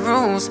by your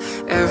rules.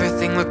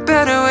 Everything look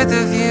better with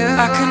a view.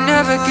 I could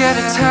never get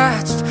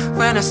attached.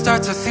 When I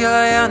start to feel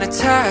I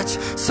unattached,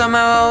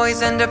 somehow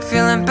always end up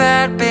feeling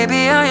bad.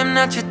 Baby, I am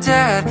not your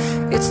dad.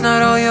 It's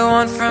not all you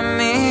want from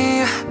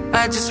me,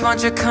 I just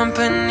want your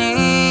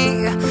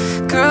company.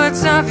 Girl,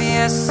 it's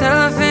obvious,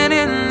 elephant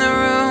in the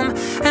room,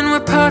 and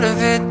we're part of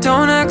it.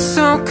 Don't act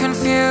so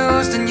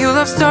confused, and you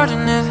love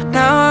starting it.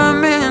 Now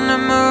I'm in the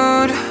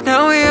mood.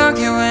 Now we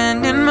arguing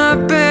in my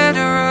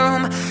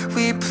bedroom.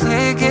 We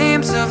play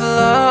games of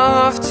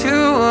love to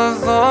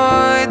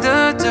avoid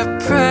the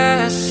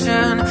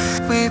depression.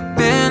 We've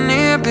been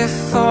here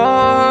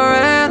before,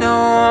 and I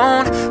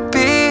won't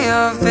be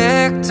a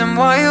victim.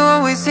 Why you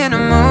always in a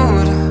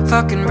mood?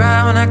 Fucking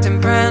round, acting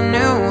brand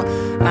new.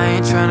 I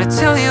ain't tryna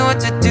tell you what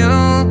to do,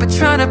 but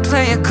try to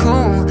play it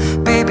cool.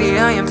 Baby,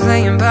 I am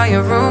playing by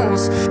your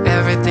rules.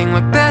 Everything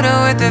look better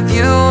with a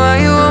view. Why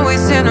you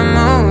always in a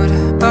mood?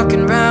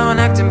 Fucking round,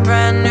 acting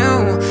brand new.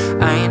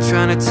 I ain't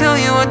tryna tell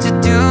you what to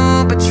do,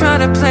 but try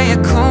to play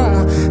it cool.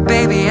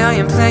 Baby, I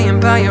am playing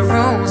by your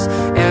rules.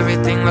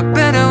 Everything look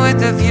better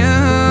with a view.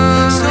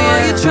 So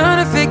are you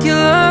tryna fake your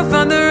love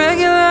on the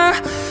regular,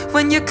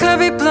 when your could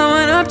be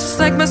blowing up just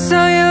like my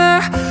cellular?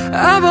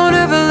 I won't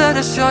ever let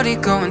a shorty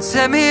go and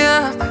set me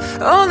up.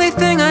 Only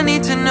thing I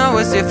need to know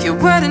is if you're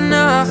wet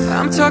enough.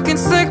 I'm talking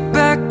slick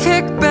back,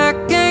 kick back,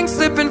 gang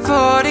slipping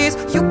 40s.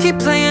 You keep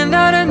playing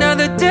out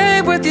another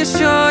day with your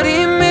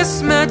shorty.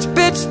 Mismatch,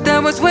 bitch,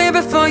 that was way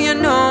before you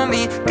know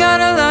me. Got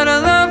a lot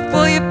of love,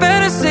 well you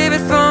better save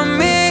it for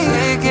me.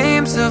 Play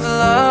games of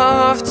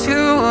love to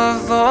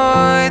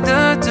avoid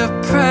the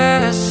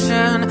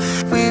depression.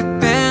 We've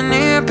been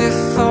here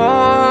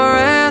before,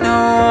 and I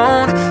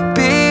won't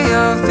be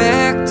a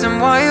victim.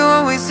 Why you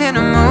always in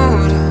a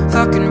mood?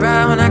 Fucking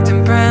round,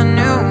 acting brand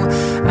new.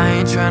 I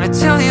ain't tryna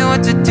tell you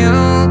what to do,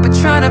 but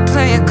try to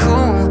play it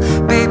cool.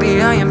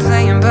 Baby, I am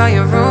playing by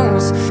your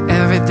rules.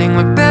 Everything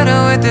look better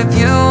with a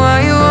view. Why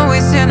you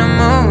always in a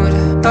mood?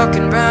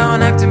 Fucking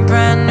round, acting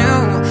brand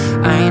new.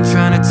 I ain't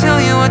tryna tell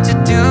you what to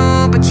do,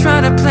 but try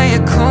to play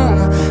it cool.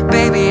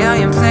 Baby, I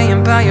am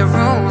playing by your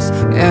rules.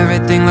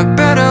 Everything look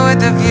better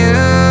with a view,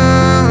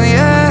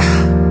 yeah.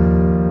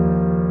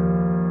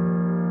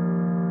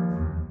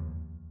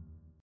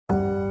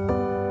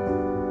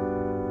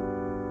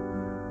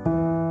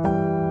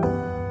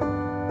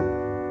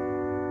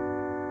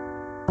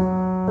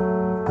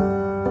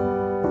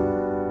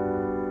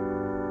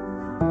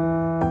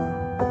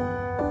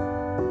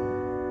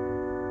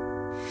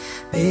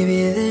 Baby,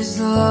 this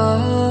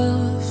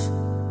love,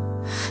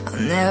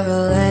 I'll never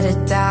let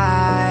it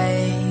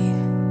die.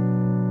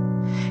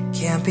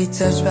 Can't be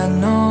touched by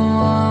no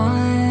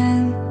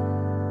one.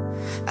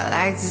 I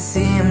like to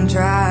see him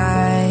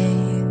try.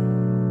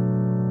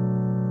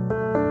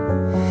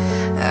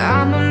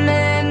 I'm a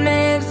man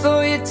made for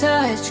your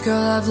touch,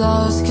 girl, I've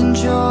lost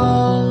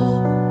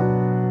control.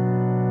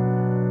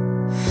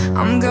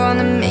 I'm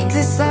gonna make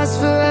this last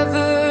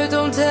forever.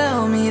 Don't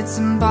tell me it's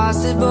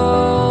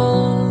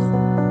impossible,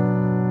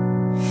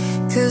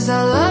 'cause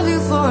I love you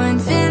for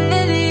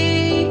infinity.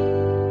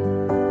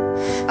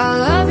 I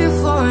love you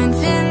for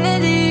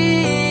infinity.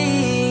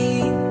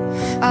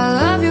 I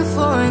love you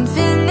for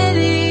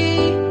infinity.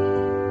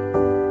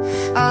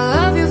 I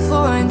love you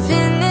for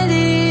infinity.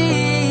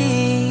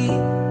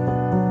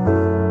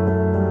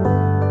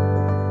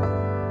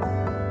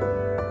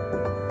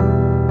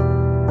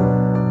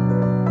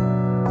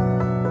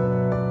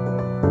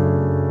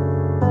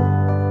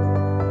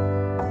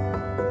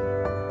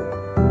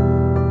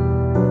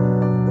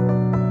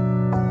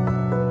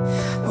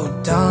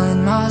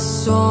 Darling, my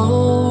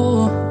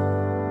soul,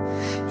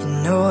 you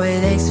know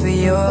it aches for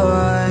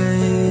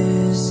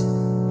yours,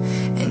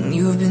 and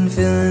you've been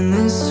filling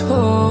this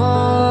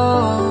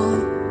hole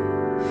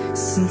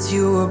since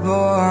you were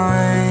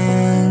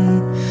born.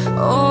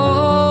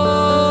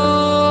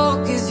 Oh,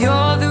 'cause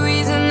you're the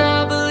reason I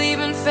believe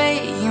in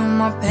fate. You're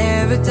my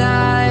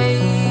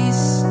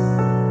paradise,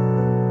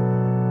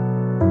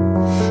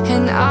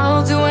 and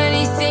I'll do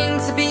anything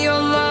to be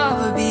your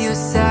lover, be your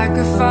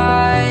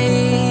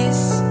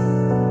sacrifice.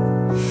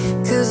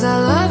 'Cause I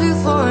love you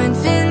for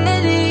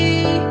infinity.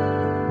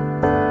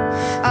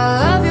 I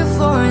love you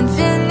for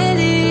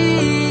infinity.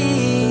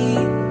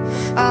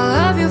 I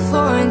love you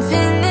for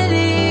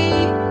infinity.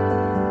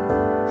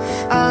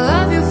 I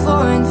love you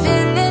for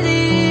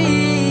infinity.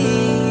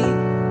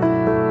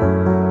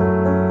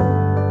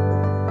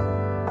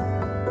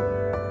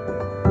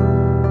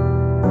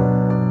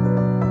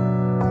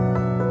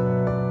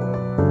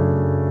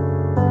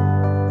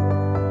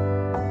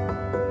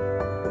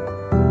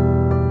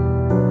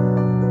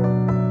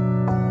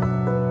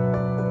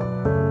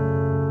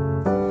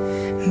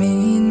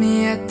 Meet me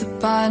at the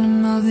bottom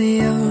of the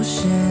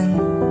ocean,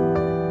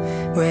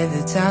 where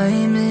the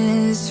time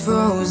is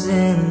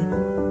frozen,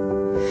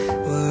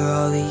 where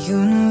all the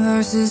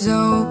universe is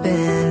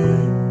open.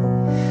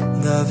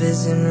 Love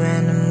isn't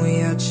random, we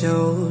are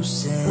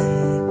chosen,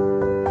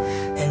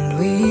 and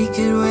we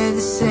could wear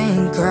the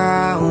same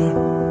crown.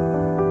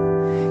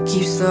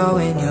 Keep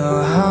slowing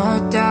your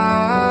heart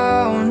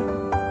down.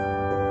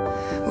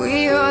 We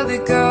are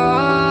the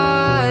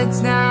gods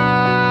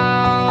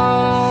now.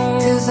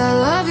 'Cause I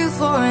love you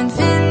for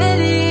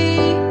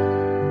infinity.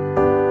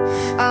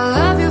 I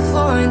love you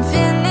for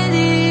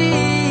infinity.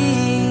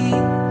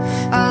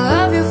 I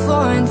love you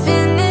for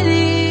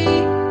infinity.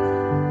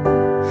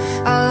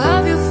 I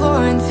love you for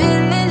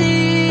infinity.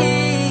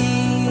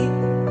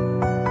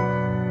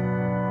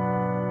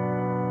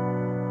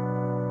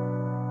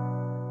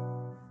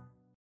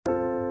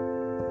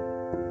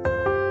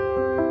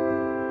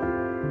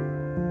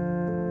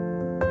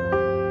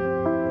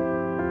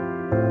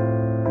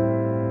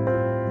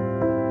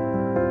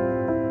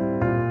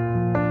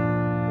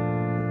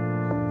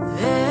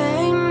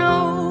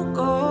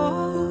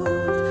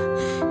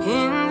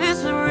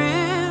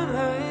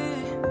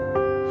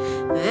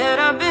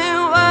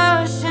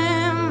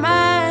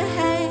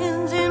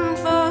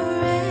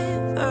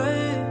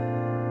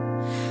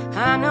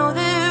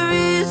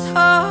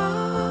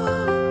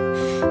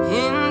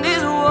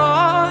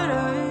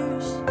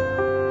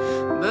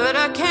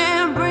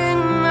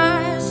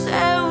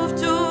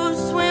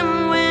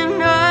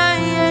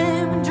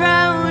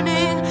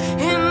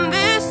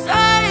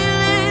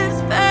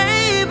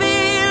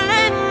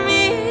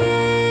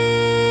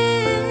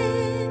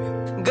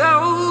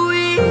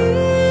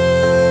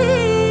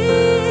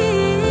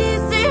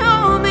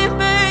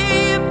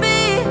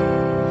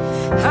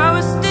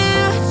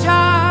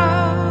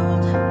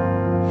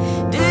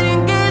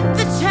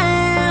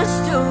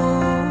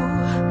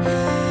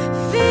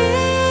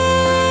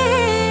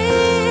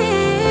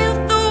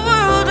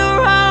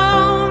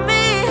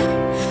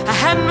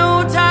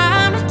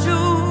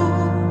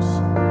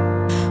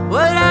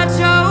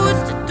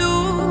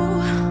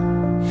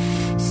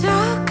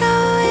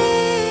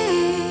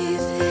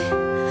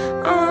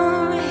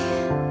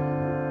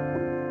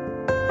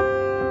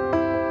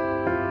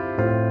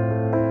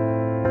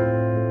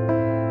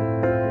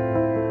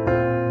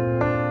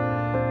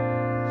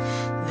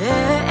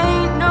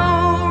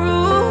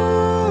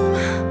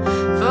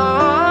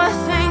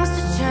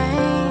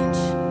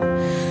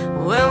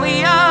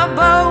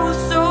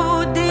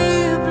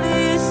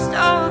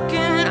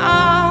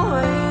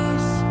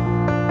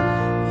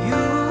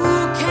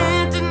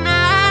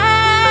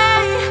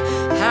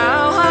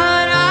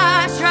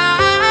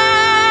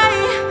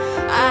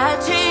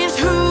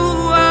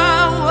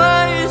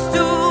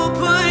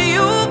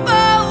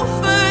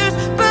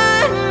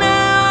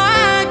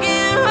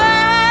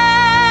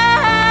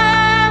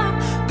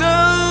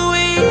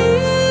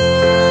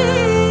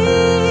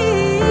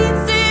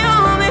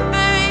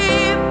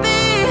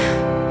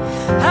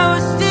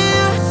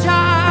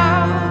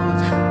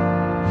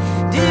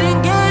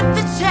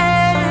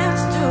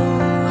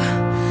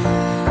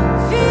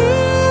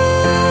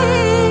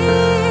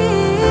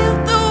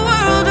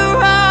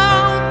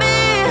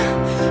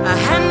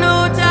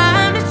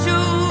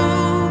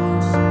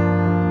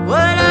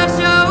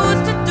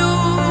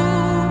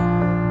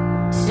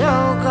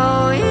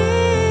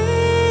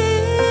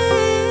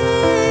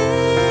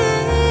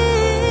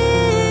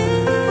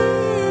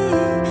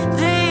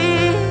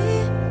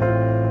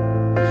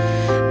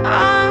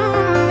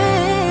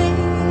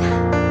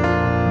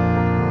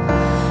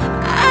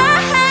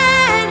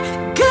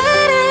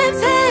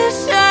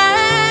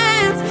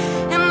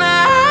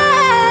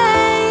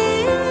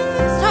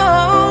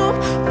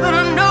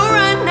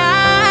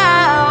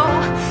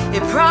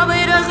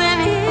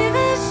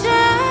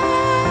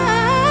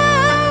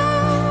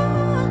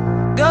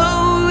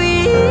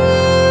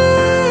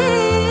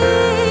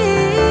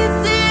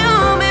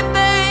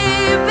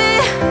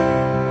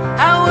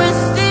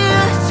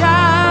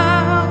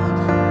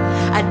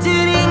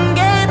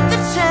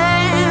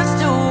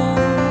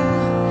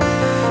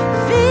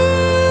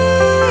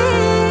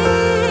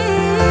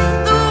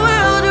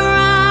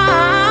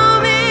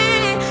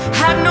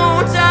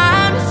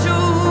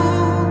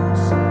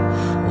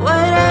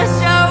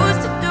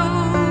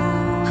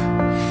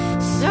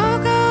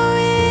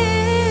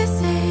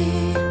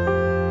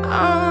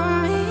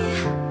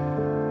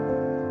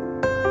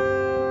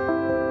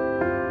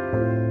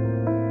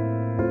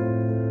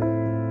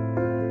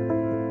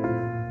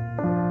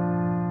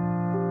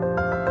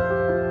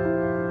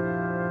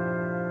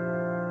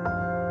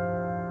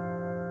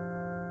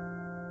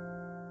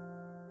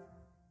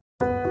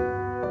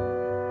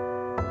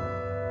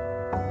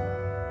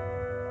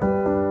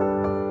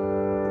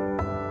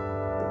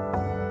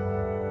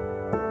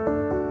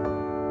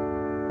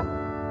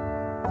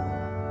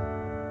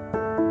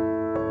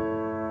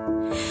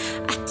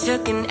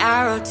 took an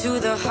arrow to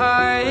the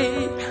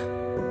heart.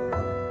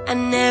 I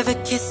never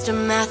kissed a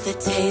mouth that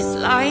tastes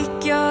like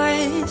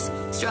yours.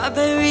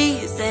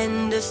 Strawberries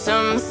and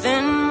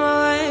something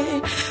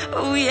more.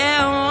 Oh yeah,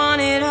 I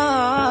want it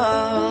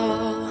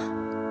all.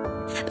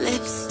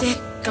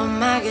 Lipstick on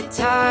my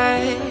guitar.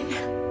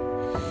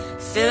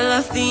 Fill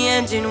up the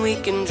engine, we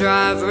can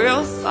drive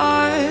real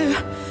far.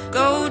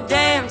 Go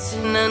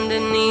dancing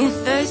underneath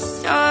the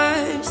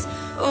stars.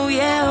 Oh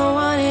yeah, I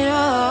want it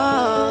all.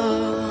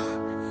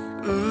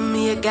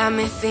 got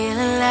me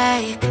feeling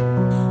like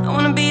I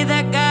wanna be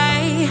that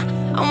guy.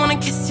 I wanna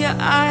kiss your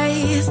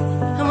eyes.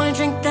 I wanna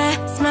drink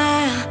that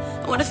smile.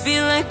 I wanna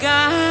feel like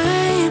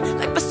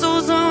my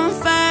soul's on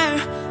fire.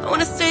 I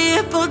wanna stay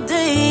up all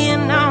day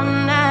and all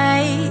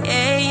night.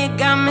 Yeah, you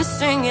got me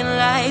singing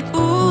like,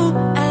 ooh,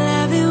 I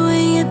love it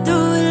when you do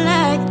it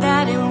like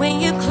that. And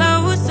when you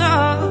close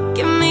up,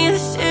 give me the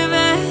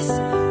shivers.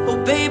 Oh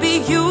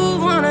baby, you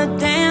wanna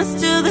dance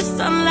till the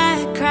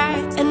sunlight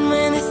cracks. And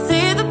when they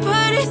say the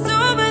party's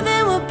over,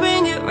 then we'll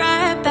bring it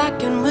right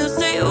back and we'll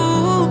say,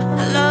 ooh,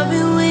 I love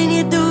it when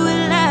you do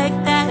it like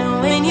that.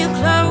 And when you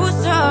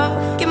close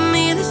up, give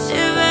me the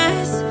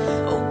shivers.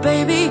 Oh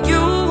baby,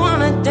 you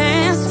wanna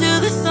dance till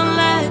the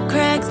sunlight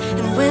cracks.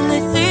 And when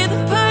they say the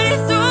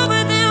party's over,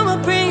 then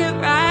we'll bring it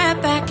right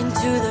back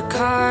into the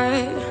car.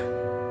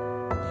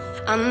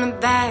 On the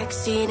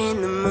backseat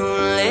in the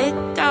moonlit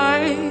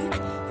dark,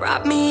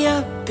 wrap me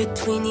up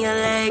between your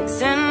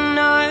legs and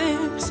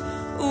arms.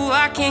 Ooh,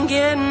 I can't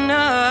get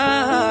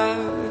enough.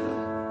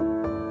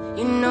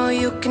 You know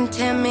you can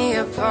tear me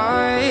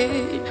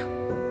apart,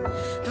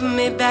 put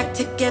me back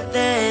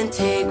together and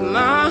take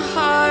my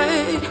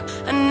heart.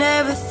 I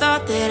never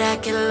thought that I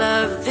could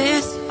love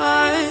this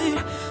hard.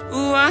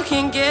 Ooh, I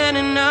can't get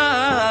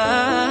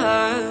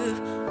enough.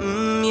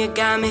 You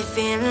got me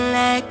feeling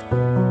like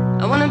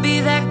I wanna be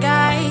that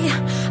guy.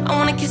 I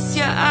wanna kiss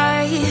your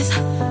eyes.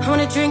 I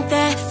wanna drink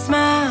that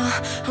smile.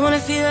 I wanna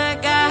feel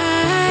like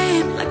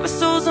my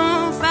soul's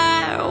on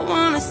fire. I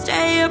wanna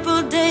stay up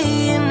all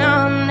day and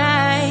all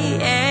night.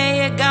 Yeah,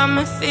 you got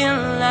me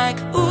feeling like,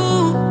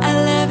 ooh, I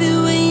love it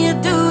when you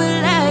do it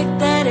like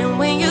that. And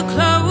when you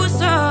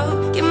close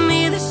up, give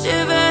me the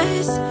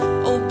shivers.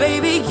 Oh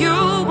baby, you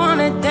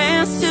wanna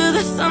dance till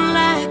the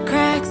sunlight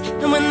cracks.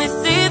 And when they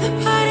say the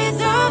party's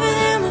over,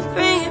 then we'll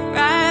bring it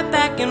right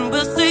back and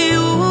we'll say,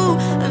 ooh,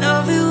 I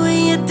love it when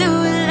you do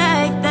it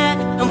like that.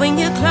 And when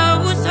you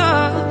close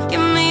up,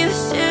 give me the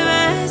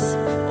shivers.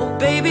 Oh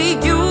baby,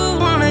 you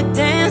wanna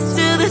dance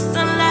till the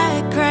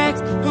sunlight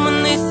cracks. And when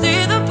they say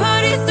the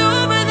party's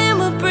over, then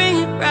we'll bring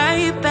it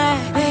right back.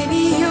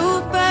 Baby, you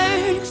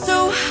burn so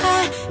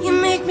hot, you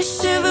make me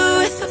shiver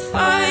with the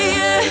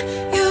fire.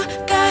 You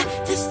got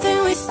this thing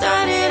we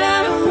started, I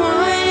don't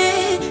want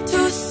it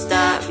to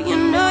stop. You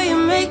know you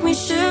make me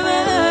shiver.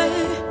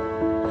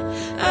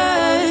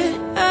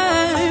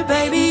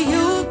 Baby,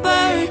 you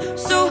burn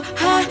so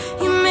hot,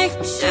 you make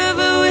me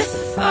shiver with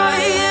the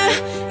fire.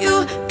 You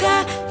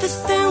got this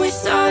thing we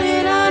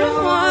started, I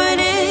don't want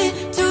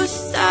it to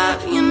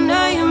stop. You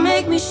know you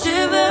make me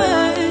shiver.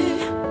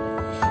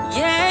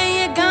 Yeah,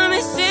 you got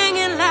me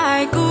singing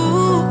like,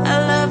 ooh, I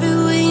love it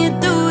when you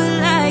do it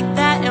like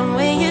that. And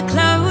when you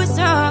close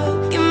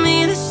up, give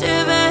me the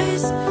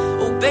shivers.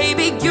 Oh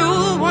baby, you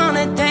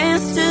wanna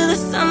dance till the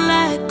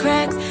sunlight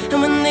cracks. And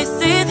when they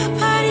say the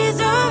party's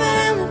over,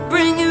 then we'll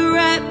bring it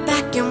right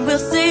back and we'll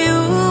say,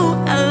 ooh,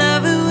 I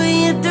love it when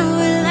you do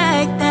it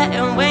like that.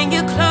 And when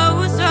you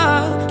close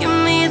up, give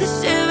me the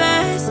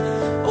shivers.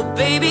 Oh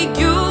baby,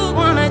 you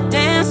wanna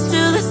dance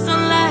till the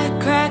sunlight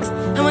cracks.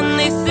 And when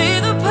they say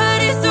the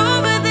party's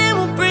over, then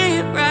we'll bring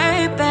it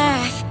right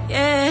back.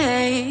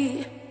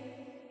 Yeah.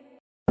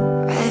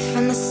 Right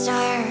from the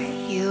start,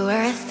 you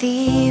were a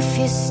thief,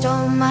 you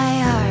stole my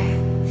heart.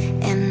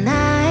 And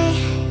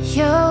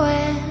your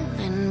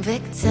willing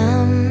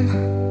victim.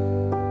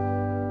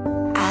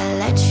 I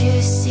let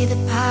you see the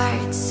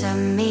parts of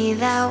me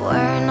that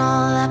weren't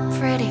all that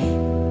pretty.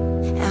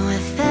 And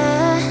with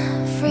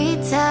every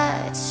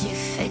touch, you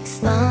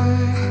fixed them.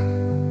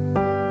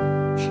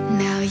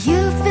 Now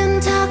you've been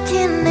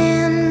talking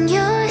in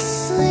your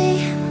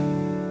sleep.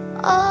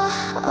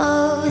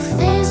 Oh,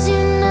 things you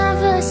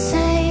never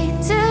say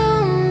to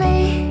me.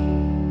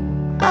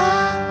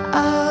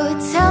 Oh,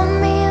 tell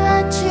me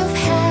that you've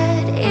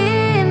had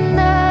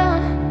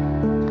enough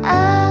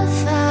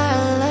of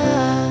our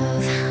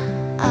love.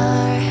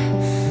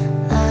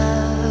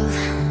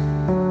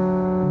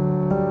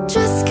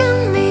 Just give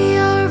me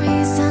a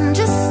reason,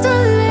 just a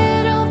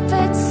little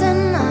bit's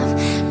enough.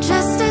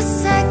 Just a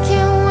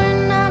second,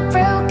 we're not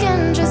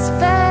broken, just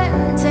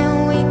bent,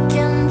 and we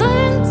can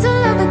learn to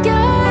love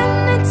again.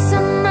 It's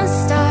in the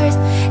stars,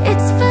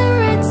 it's been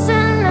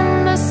written in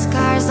the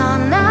scars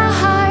on our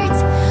hearts.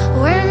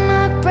 We're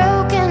not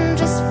broken,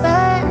 just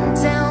bent,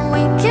 and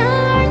we can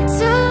learn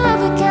to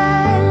love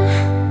again.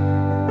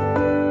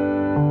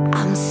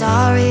 I'm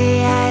sorry,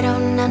 I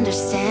don't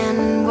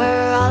understand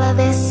where all of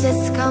this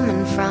is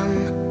coming from.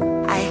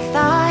 I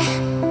thought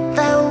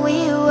that we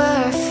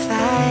were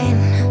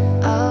fine.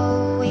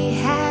 Oh, we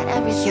had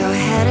everything. Your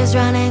head is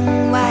running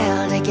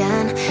wild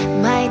again.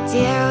 My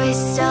dear, we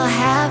still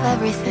have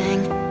everything.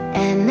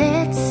 And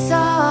it's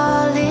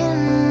all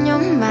in your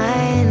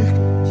mind.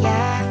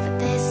 Yeah, but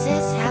this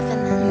is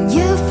happening.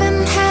 You've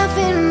been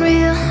having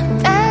real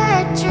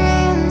bad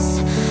dreams.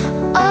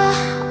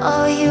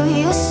 Oh, you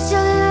used to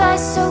lie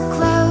so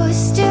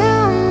close to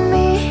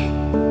me.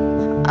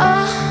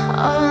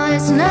 Oh,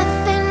 there's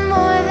nothing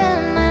more than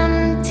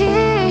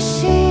empty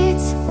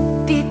sheets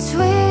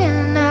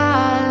between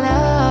our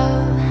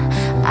love.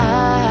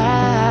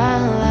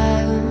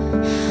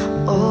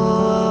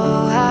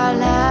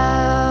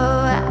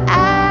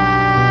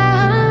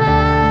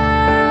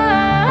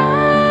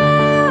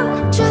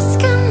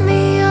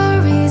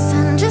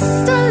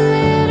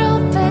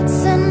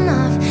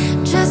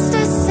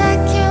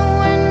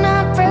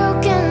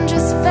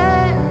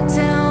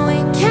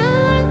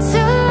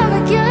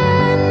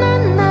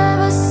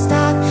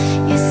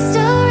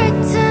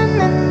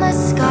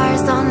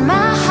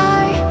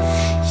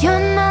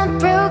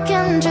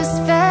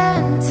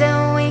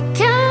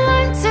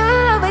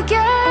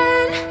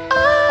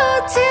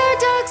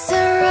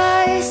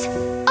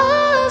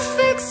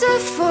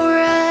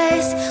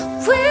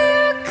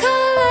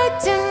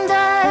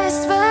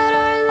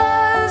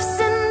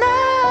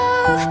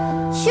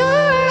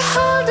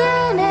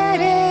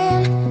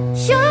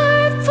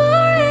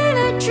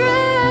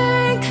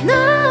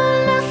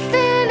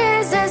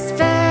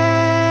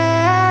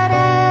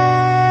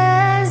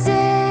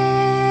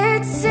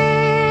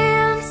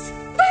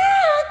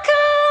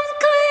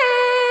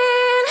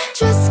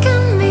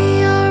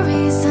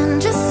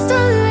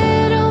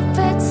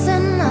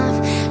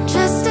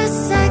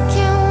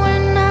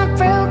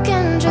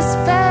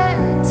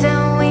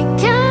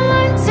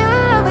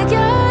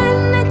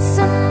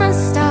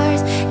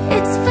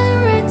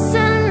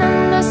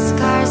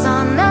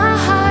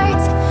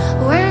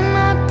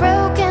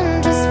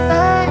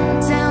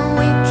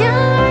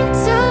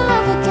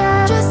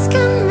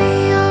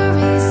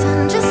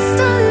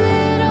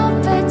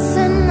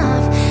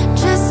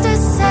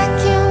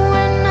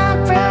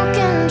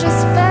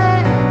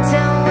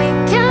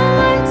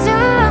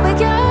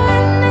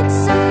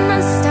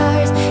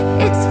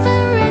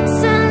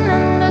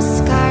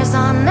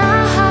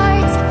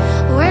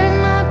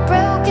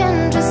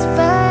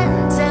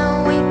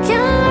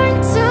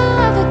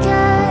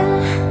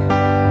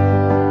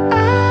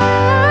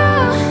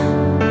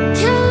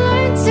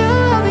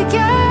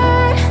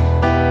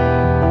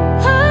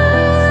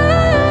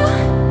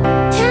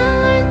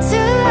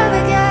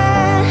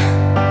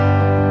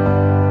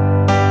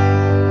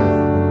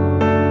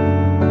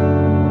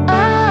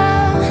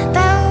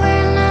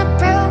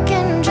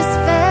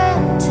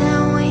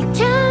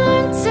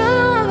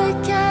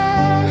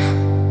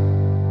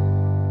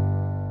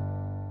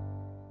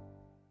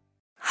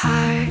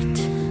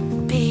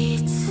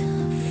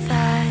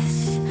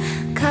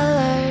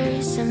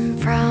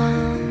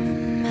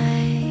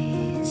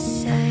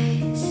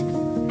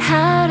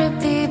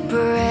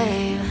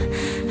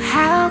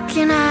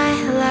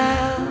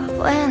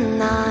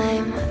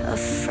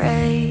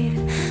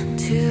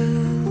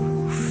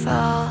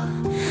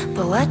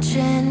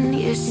 watching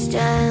you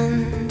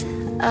stand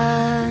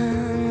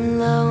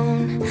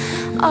alone.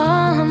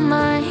 All of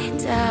my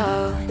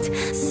doubt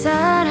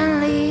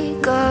suddenly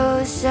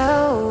goes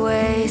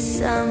away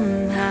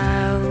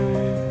somehow.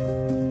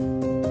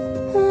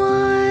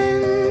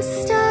 One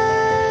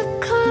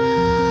step closer.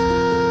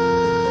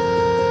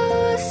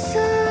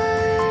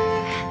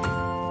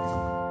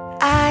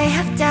 I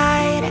have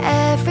died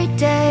every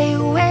day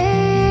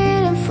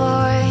waiting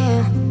for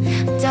you.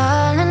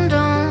 Darling,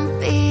 don't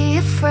be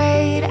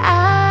afraid.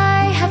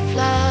 I have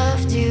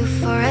loved you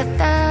for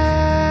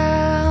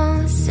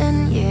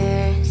 1,000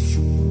 years.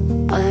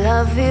 I'll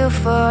love you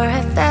for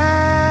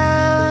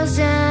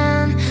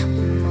 1,000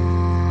 more.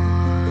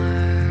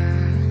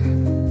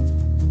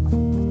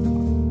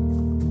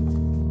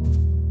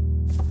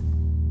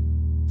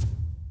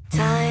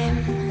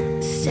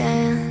 Time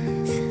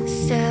stands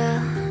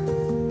still,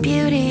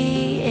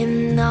 beauty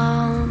in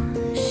all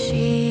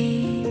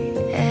she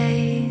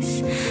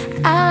is.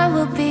 I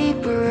will be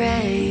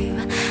brave,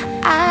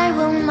 I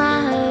will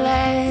not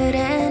let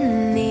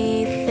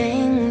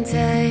anything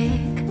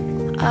take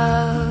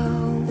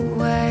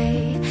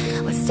away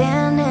what's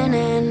standing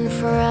in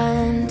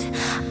front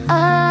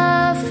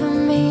of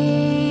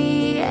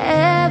me.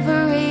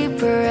 Every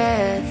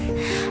breath,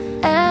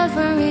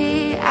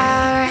 every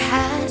hour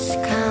has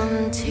come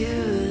to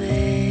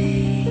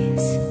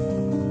this.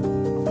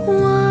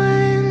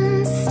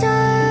 One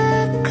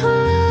step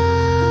closer.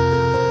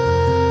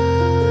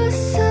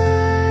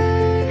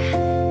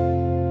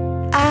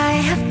 I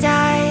have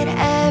died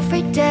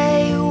every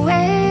day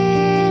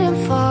waiting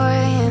for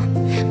you.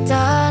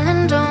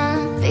 Darling,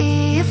 don't be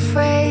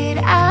afraid.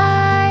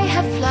 I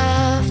have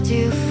loved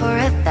you for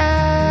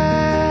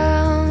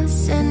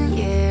 1,000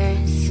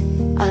 years.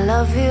 I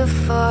love you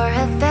for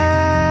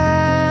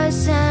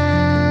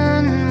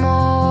 1,000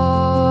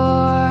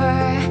 more.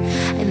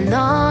 And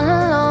all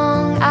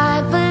along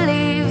I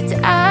believed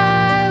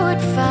I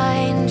would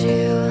find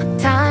you.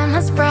 Time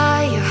has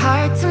brought your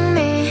heart to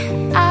me.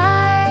 I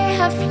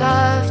have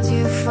loved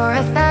you for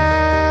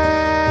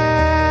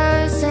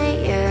 1,000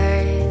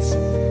 years.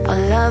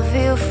 I'll love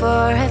you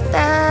for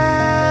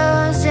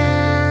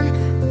 1,000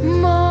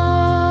 more.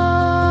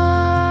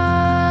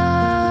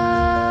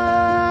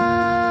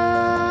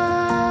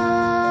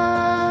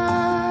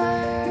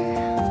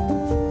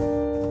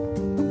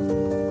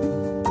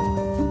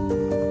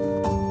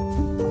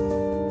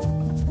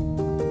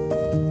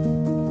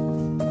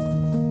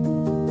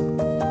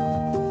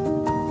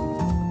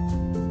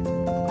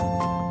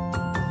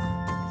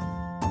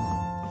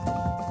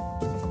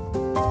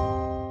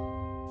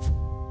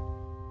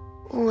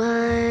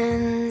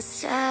 One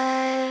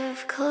step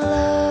closer.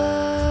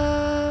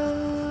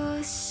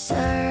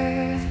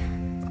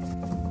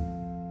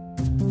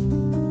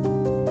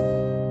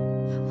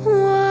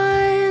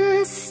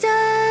 One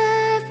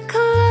step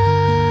closer.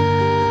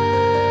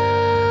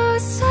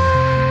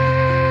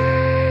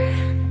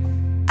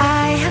 I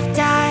have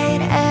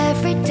died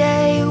every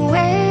day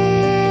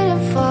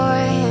waiting for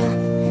you.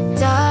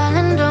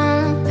 Darling,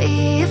 don't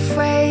be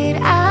afraid.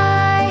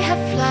 I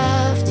have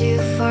loved you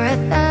for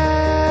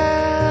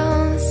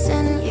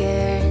 1,000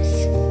 years.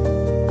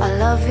 I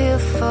love you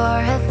for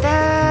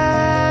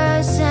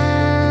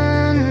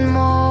 1,000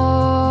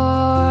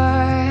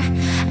 more.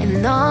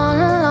 And all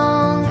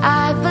along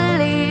I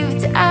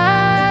believed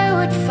I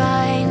would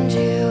find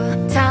you.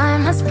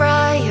 Time has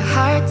brought your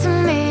heart to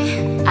me.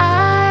 I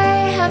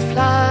have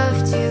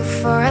loved you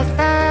for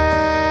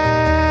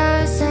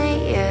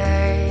 1,000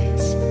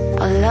 years.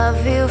 I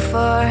love you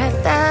for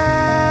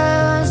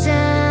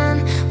 1,000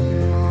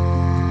 more.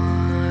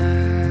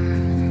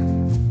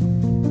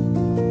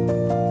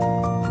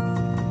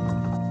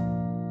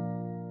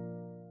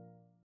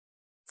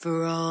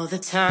 For all the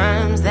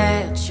times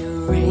that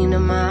you rain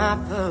on my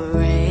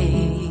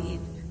parade,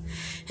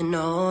 and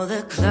all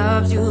the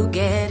clubs you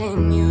get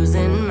in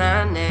using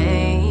my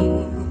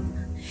name.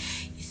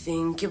 You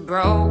think you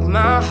broke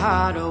my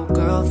heart, oh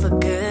girl, for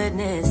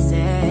goodness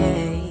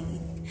sake.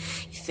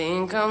 You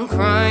think I'm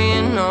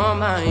crying on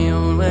my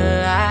own,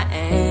 well I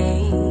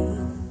ain't.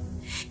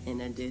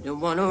 And I didn't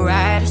wanna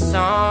write a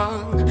song,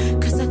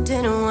 cause I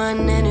didn't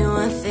want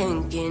anyone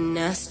thinking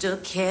I still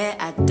care.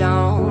 I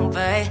don't,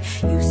 but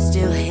you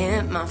still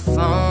hit my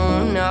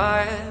phone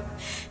up.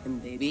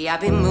 And baby,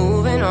 I've been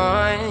moving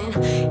on,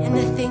 and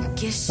I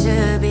think it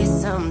should be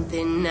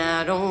something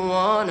I don't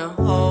wanna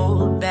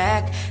hold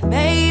back.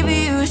 Maybe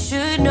you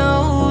should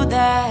know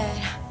that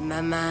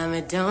my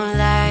mama don't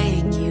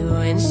like you,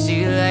 and she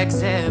likes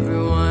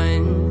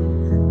everyone.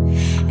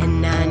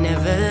 And I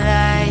never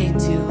like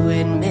to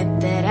admit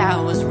that I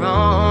was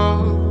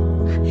wrong.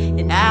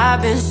 And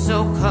I've been so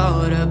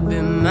caught up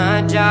in my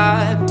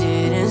job,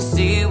 didn't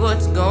see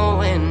what's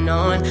going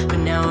on. But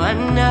now I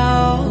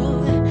know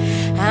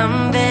I'm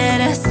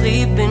better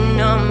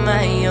sleeping on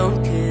my own.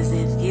 Cause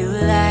if you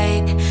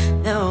like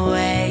the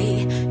way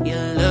you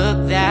look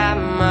that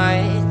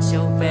much,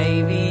 oh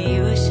baby,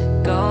 you should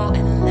go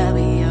and love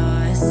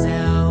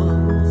yourself.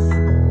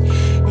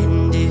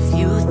 And if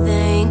you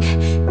think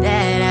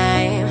that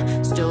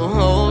I'm still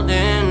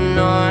holding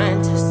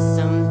on to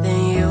something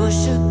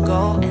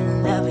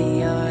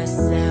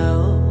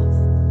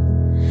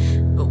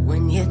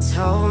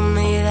told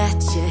me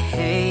that you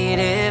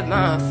hated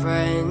my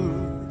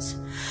friends.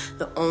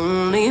 The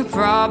only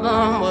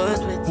problem was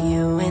with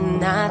you and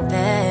not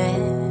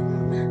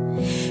them.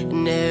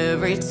 And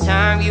every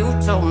time you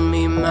told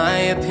me my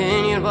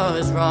opinion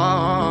was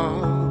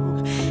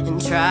wrong,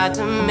 and tried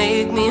to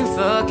make me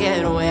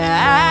forget where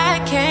I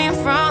came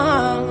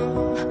from.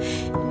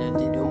 And I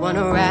didn't want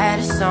to write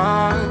a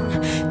song,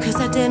 cause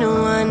I didn't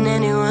want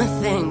anyone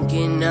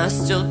thinking I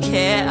still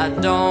care. I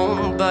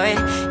don't, but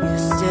you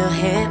still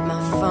hit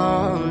my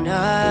phone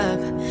up.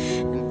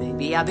 And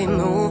baby, I'll be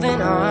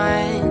moving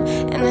on,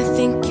 and I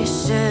think it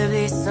should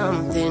be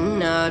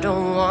something I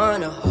don't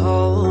wanna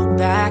hold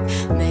back.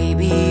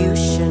 Maybe you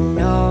should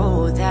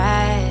know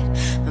that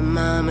my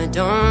mama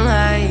don't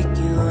like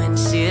you and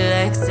she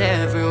likes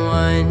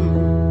everyone.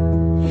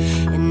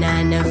 And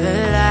I never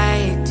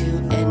like to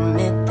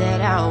admit that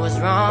I was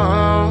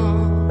wrong.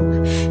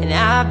 And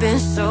I've been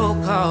so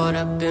caught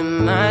up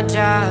in my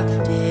job,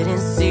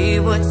 didn't see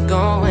what's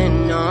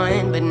going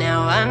on. But now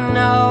I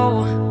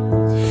know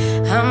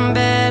I'm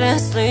better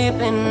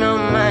sleeping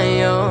on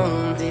my own.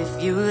 If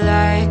you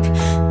like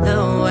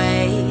the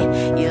way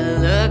you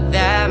look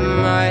that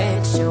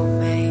much, oh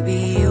baby,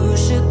 you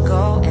should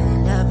go and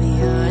love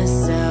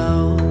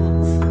yourself.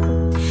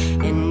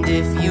 And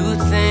if you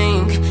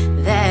think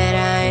that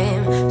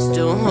I'm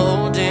still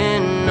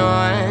holding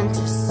on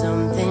to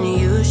something,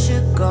 you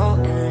should go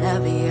and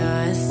love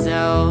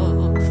yourself.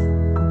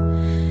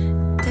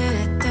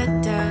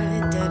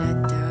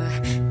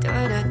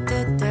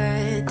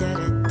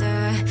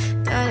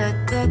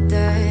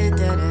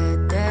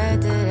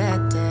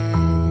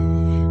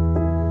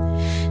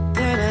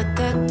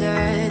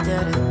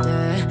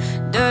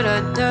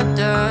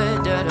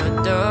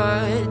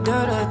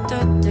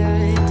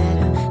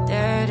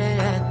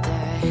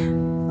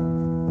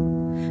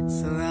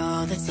 For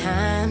all the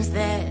times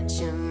that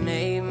you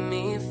made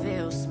me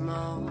feel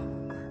small,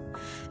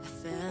 I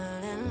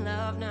fell in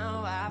love,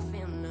 now I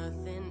feel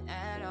nothing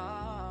at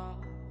all.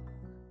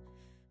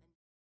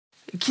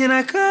 Can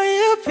I call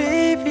you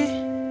baby?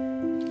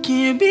 Can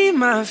you be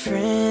my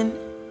friend?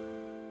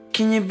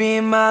 Can you be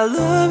my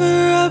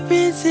lover up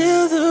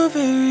until the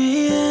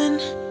very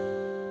end?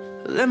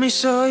 Let me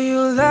show you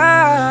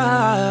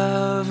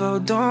love, oh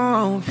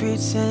don't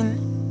pretend.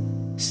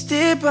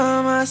 Stay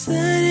by my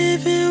side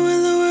even when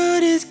the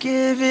world is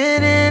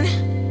giving in.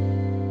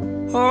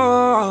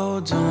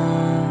 Oh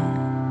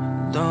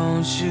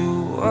don't you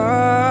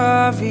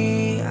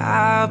worry,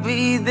 I'll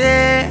be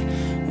there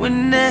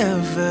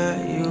whenever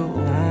you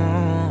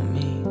want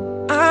me.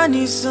 I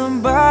need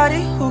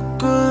somebody who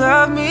could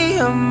love me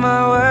at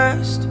my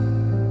worst.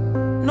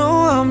 No,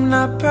 I'm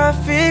not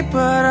perfect,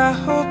 but I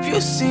hope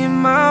you see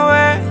my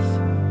worth.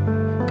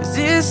 Cause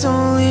it's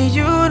only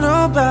you,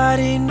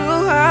 nobody knew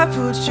I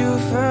put you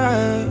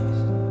first.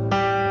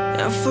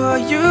 And for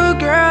you,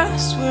 girl, I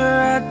swear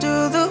I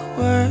do the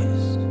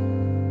worst.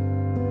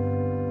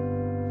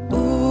 Ooh,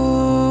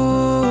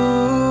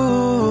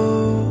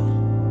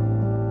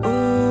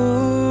 ooh.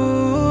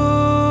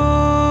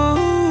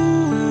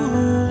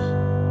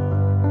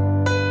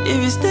 If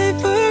you stay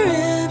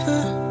forever,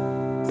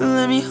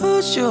 let me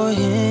hold your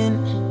hand.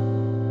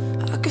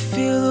 I can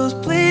feel those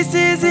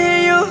places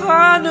in your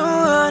heart no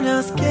one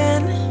else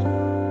can.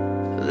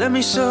 Let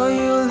me show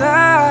you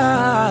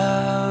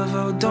love,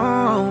 oh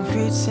don't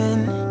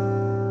pretend.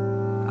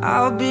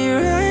 I'll be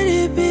right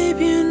here,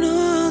 baby, you know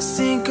I'll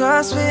sink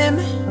or swim.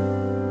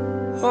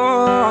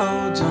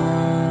 Oh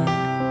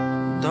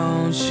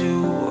don't you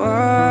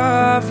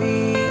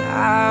worry,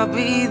 I'll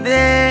be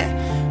there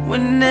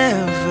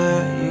whenever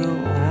you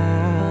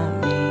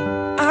want me.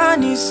 I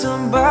need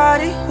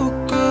somebody who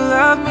could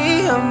love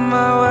me at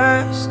my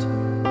worst.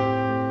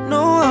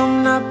 No,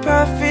 I'm not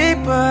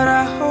perfect, but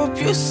I hope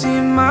you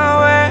see my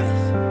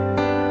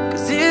worth.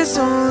 Cause it's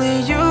only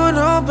you,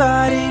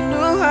 nobody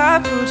knew I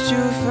put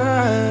you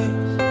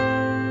first.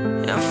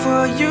 And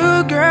for you,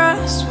 girl,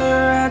 I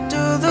swear I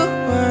do the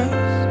worst.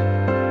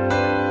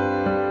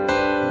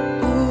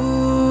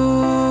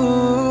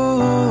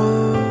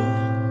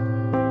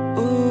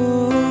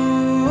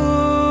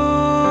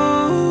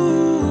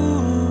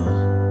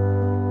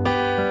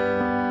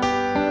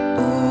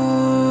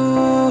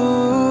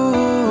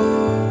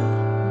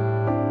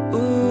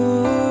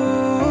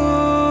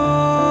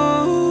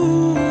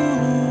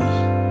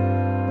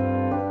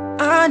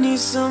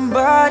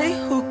 Somebody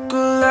who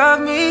could love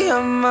me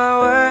at my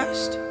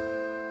worst.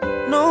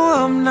 No,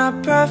 I'm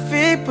not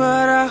perfect,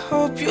 but I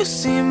hope you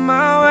see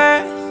my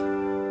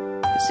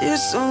worth. Cause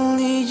it's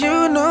only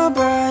you,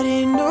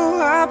 nobody knew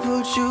I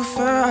put you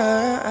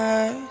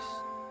first.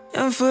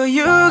 And for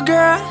you,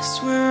 girl, I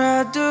swear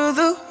I do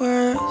the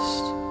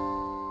worst.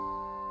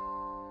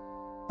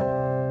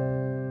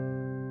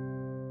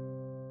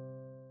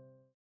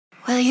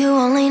 Well, you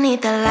only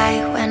need the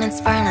light when it's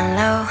burning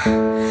low.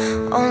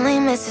 Only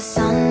miss the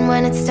sun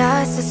when it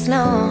starts to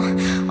snow.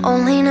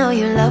 Only know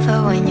you love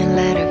her when you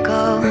let her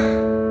go.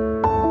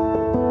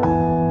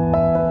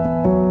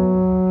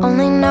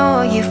 Only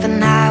know you for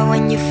now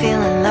when you're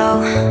feeling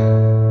low.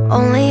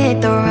 Only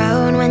hate the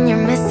road when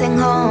you're missing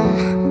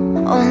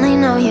home. Only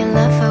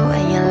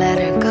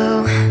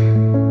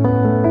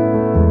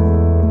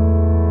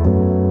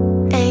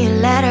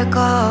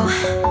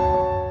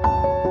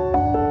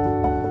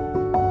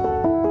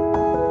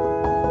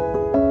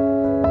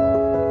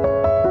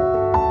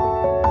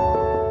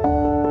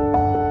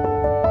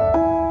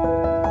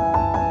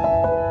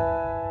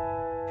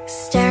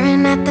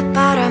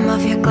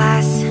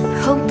glass,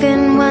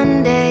 hoping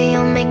one day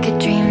you'll make a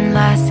dream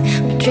last.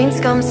 But dreams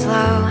come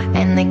slow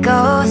and they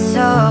go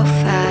so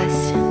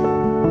fast.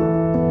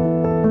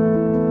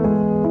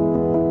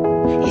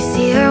 You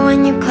see her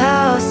when you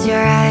close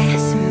your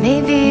eyes.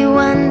 Maybe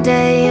one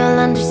day you'll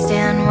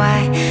understand why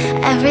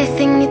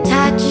everything you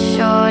touch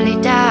surely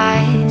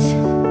dies.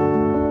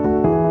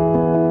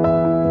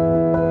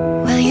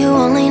 Well, you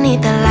only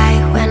need the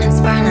light when it's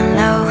burning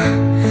low.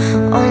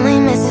 Only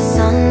miss the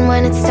sun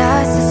when it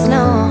starts to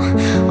snow.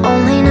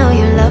 Only know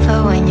you love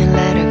her when you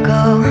let her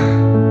go.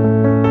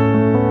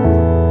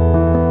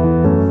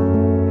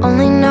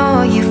 Only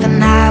know you've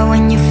been high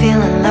when you're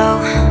feeling low.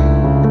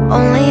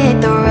 Only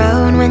hate the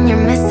road when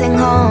you're missing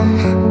home.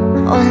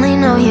 Only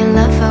know you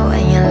love her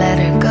when you let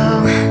her go.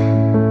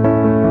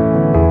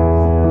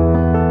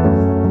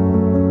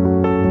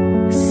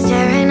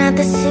 Staring at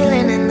the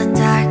ceiling in the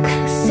dark,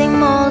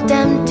 same old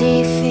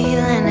empty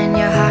feeling in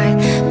your heart.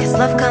 Cause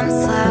love comes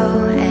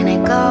slow and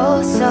it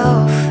goes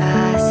so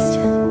fast.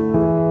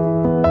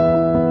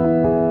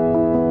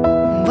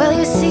 Well,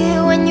 you see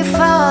it when you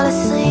fall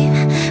asleep,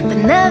 but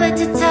never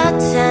to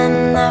touch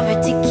and never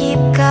to keep.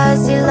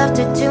 Cause you loved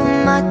her too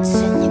much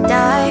and you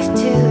dive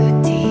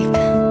too deep.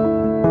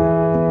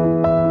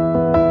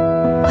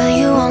 Well,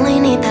 you only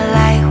need the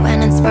light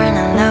when it's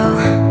burning low.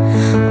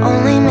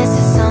 Only miss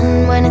the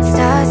sun when it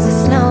starts to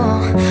snow.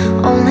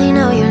 Only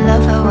know you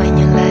love her when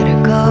you let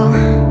her go.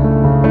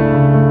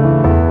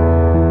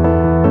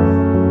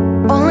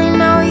 Only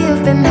know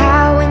you've been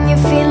high when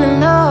you're feeling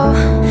low.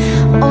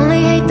 Only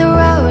hate the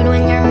road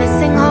when you're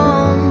missing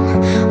home.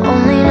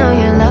 Only know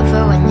you love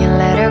her when you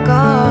let her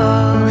go.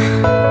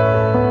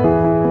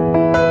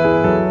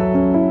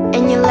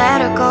 And you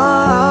let her go.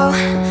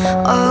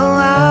 Oh,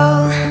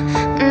 oh,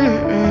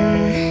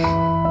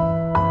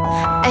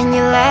 and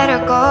you let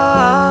her go.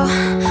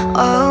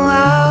 Oh,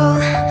 oh,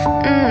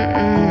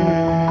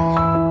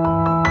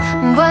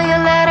 but you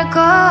let her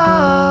go.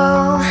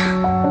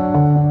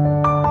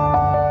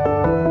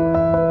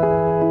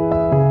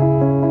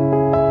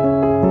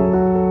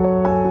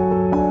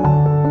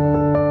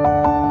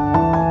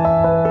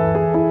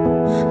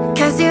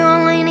 Cause you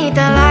only need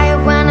the light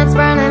when it's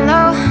burning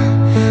low.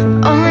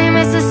 Only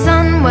miss the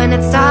sun when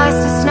it starts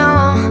to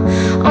snow.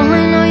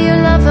 Only know you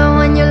love her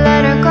when you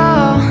let her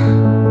go.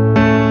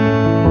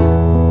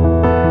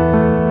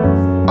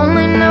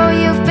 Only know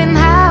you've been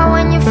high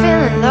when you're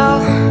feeling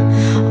low.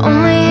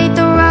 Only hate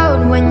the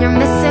road when you're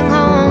missing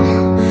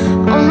home.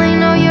 Only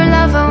know you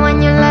love her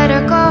when you let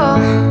her go.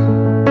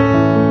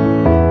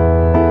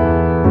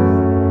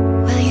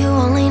 Well, you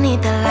only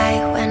need the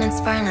light when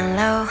it's burning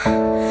low.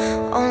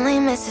 Only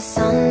miss the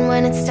sun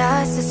when it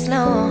starts to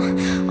snow.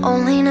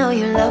 Only know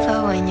you love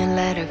her when you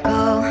let her go.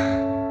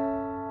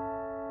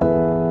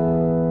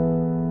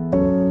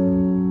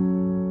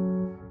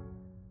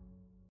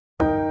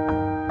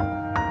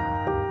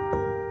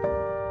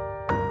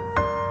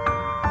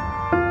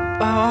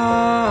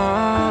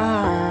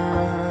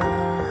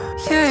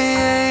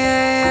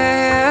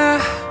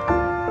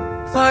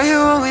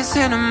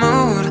 In a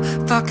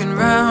mood, fucking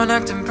round,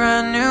 acting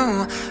brand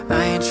new.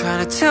 I ain't trying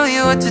to tell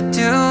you what to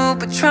do,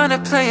 but trying to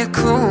play it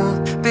cool.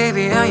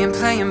 Baby, I ain't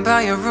playing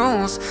by your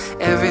rules.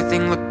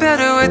 Everything look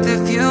better with a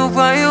view.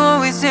 Why you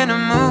always in a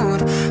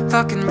mood,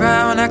 fucking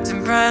round,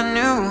 acting brand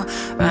new.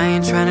 I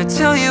ain't trying to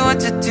tell you what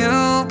to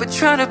do, but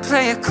trying to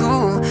play it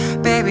cool.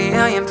 Baby,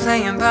 I ain't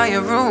playing by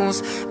your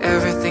rules.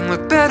 Everything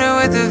look better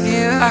with a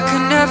view. I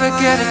could never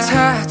get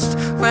attached.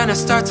 When I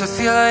start to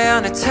feel I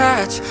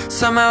unattached,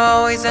 somehow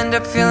always end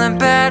up feeling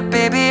bad.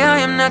 Baby, I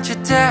am not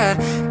your dad.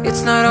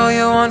 It's not all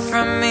you want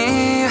from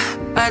me,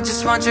 I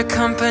just want your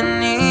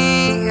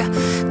company.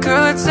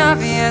 Girl, it's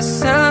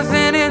obvious,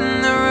 elephant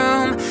in the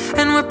room,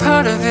 and we're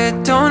part of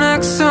it. Don't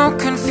act so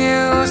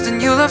confused,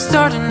 and you love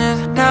starting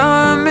it. Now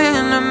I'm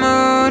in a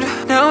mood.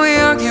 Now we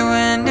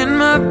arguing in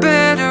my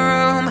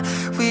bedroom.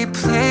 We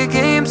play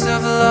games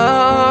of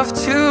love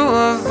to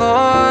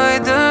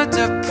avoid the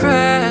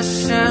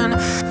depression.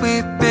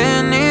 We've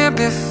been here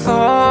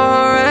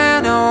before,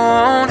 and I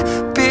won't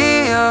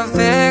be a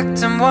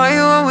victim. Why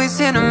you always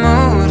in a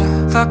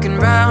mood, fucking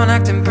round,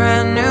 acting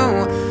brand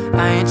new.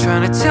 I ain't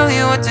trying to tell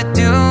you what to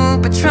do,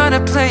 but trying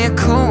to play it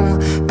cool.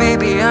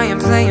 Baby, I am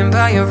playing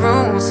by your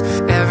rules.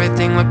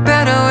 Everything look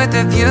better with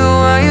a view.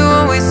 Why you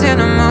always in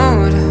a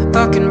mood,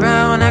 fucking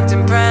round,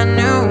 acting brand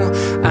new.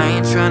 I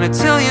ain't trying to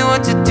tell you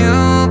what to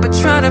do, but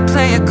try to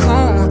play it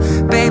cool.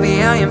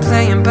 Baby, I am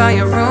playing by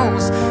your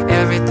rules.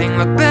 Everything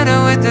look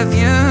better with a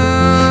view.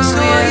 So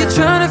are you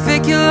trying to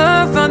fake your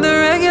love on the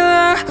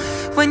regular,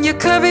 when you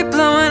could be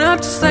blowing up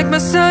just like my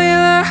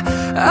cellular?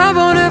 I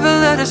won't ever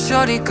let a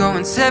shorty go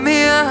and set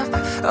me up.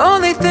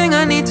 Only thing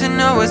I need to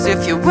know is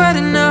if you're wet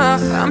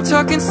enough. I'm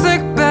talking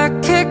slick back,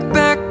 kick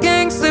back,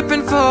 gang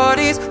slipping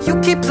 40s. You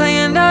keep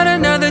playing out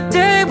another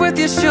day with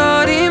your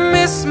shorty.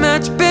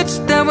 Mismatch,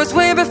 bitch, that was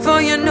way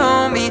before you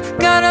know me.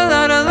 Got a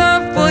lot of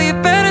love, well you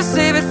better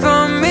save it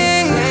for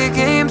me. Play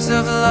games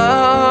of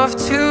love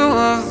to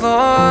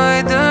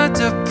avoid the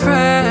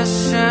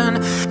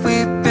depression.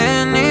 We've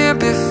been here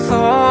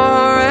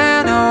before,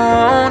 and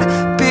I won't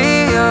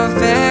be a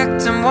victim.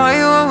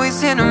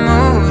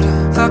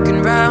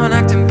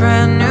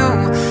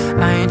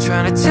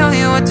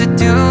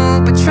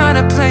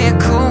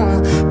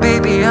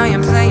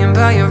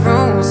 by your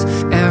rules.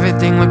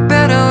 Everything look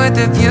better with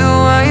the view.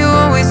 Why you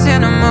always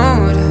in a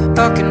mood?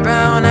 Fucking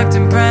round,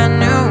 acting brand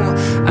new.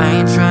 I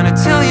ain't trying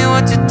to tell you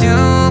what to do,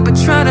 but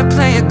try to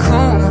play it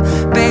cool.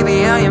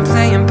 Baby, I am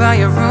playing by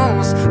your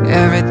rules.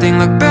 Everything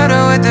look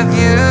better with the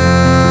view,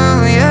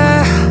 yeah.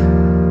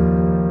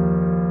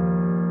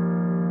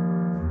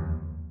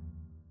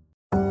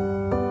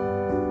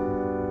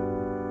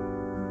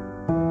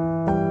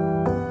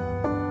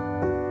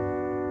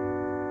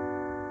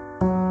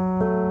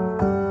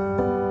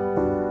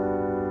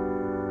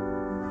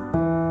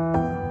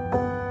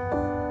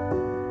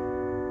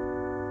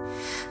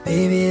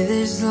 Baby,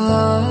 this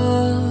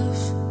love,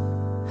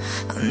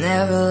 I'll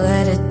never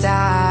let it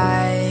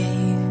die.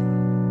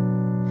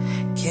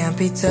 Can't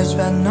be touched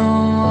by no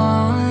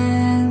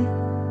one.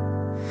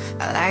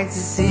 I like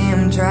to see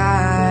him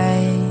try.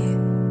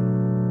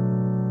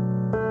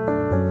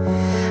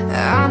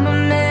 I'm a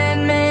man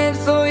made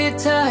for your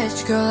touch,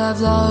 girl,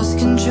 I've lost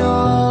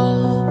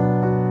control.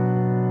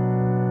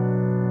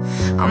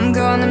 I'm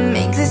gonna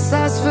make this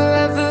last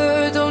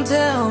forever. Don't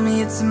tell me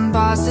it's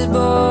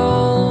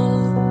impossible.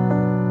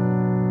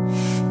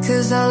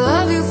 'Cause I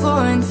love you for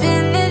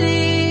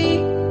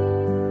infinity.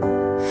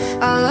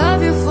 I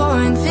love you for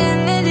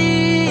infinity.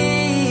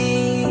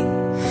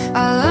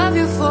 I love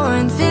you for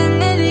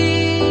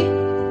infinity.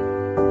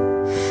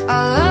 I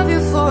love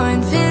you for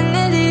infinity.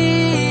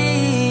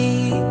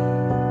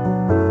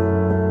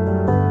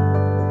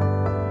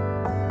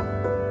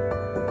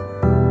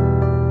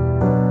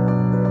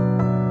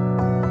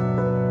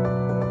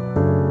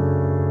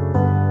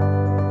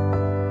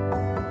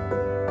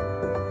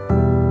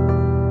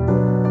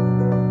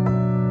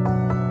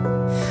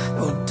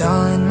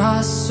 Darling,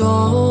 my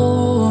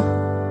soul,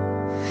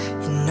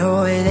 you know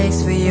it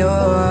aches for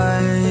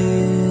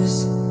yours,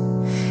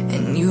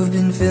 and you've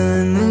been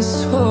filling this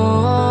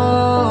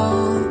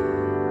hole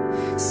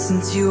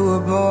since you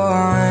were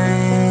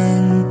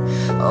born.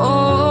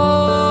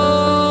 Oh,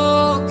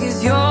 'cause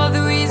you're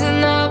the reason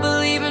I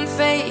believe in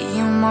fate.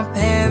 You're my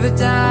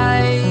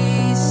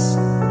paradise,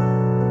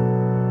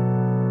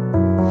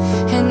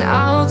 and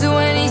I'll do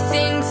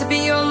anything to be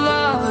your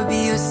lover, be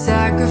your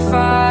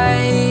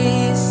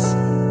sacrifice.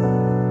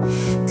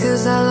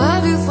 'Cause I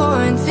love you for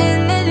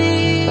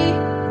infinity.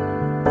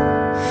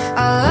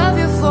 I love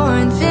you for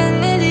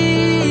infinity.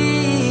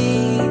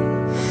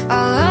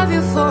 I love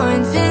you for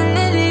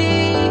infinity.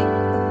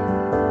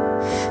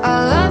 I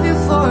love you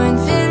for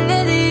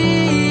infinity.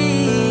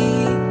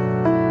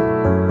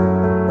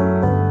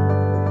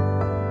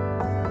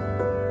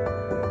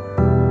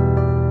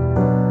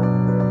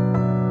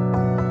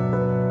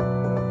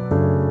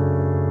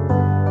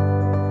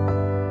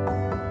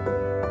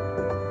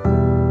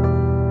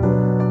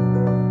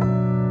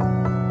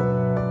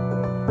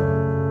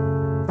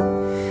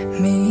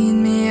 Meet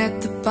me at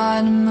the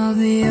bottom of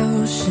the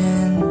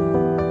ocean,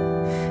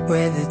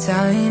 where the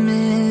time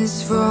is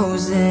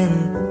frozen,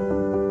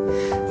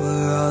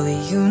 where all the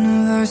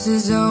universe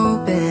is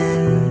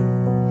open.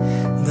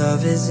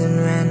 Love isn't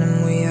random,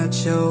 we are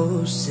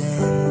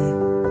chosen,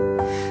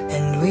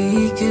 and we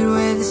could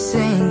wear the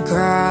same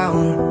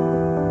crown.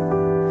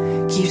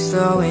 Keep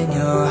slowing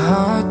your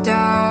heart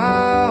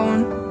down.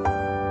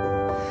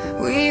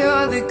 We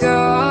are the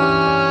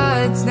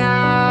gods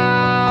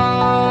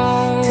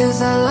now. 'Cause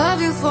I love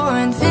you for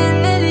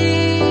infinity.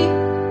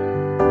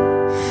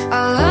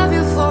 I love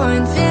you for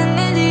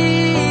infinity.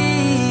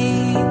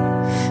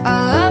 I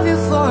love you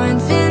for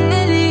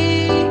infinity.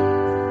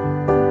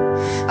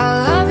 I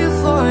love you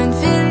for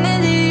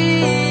infinity.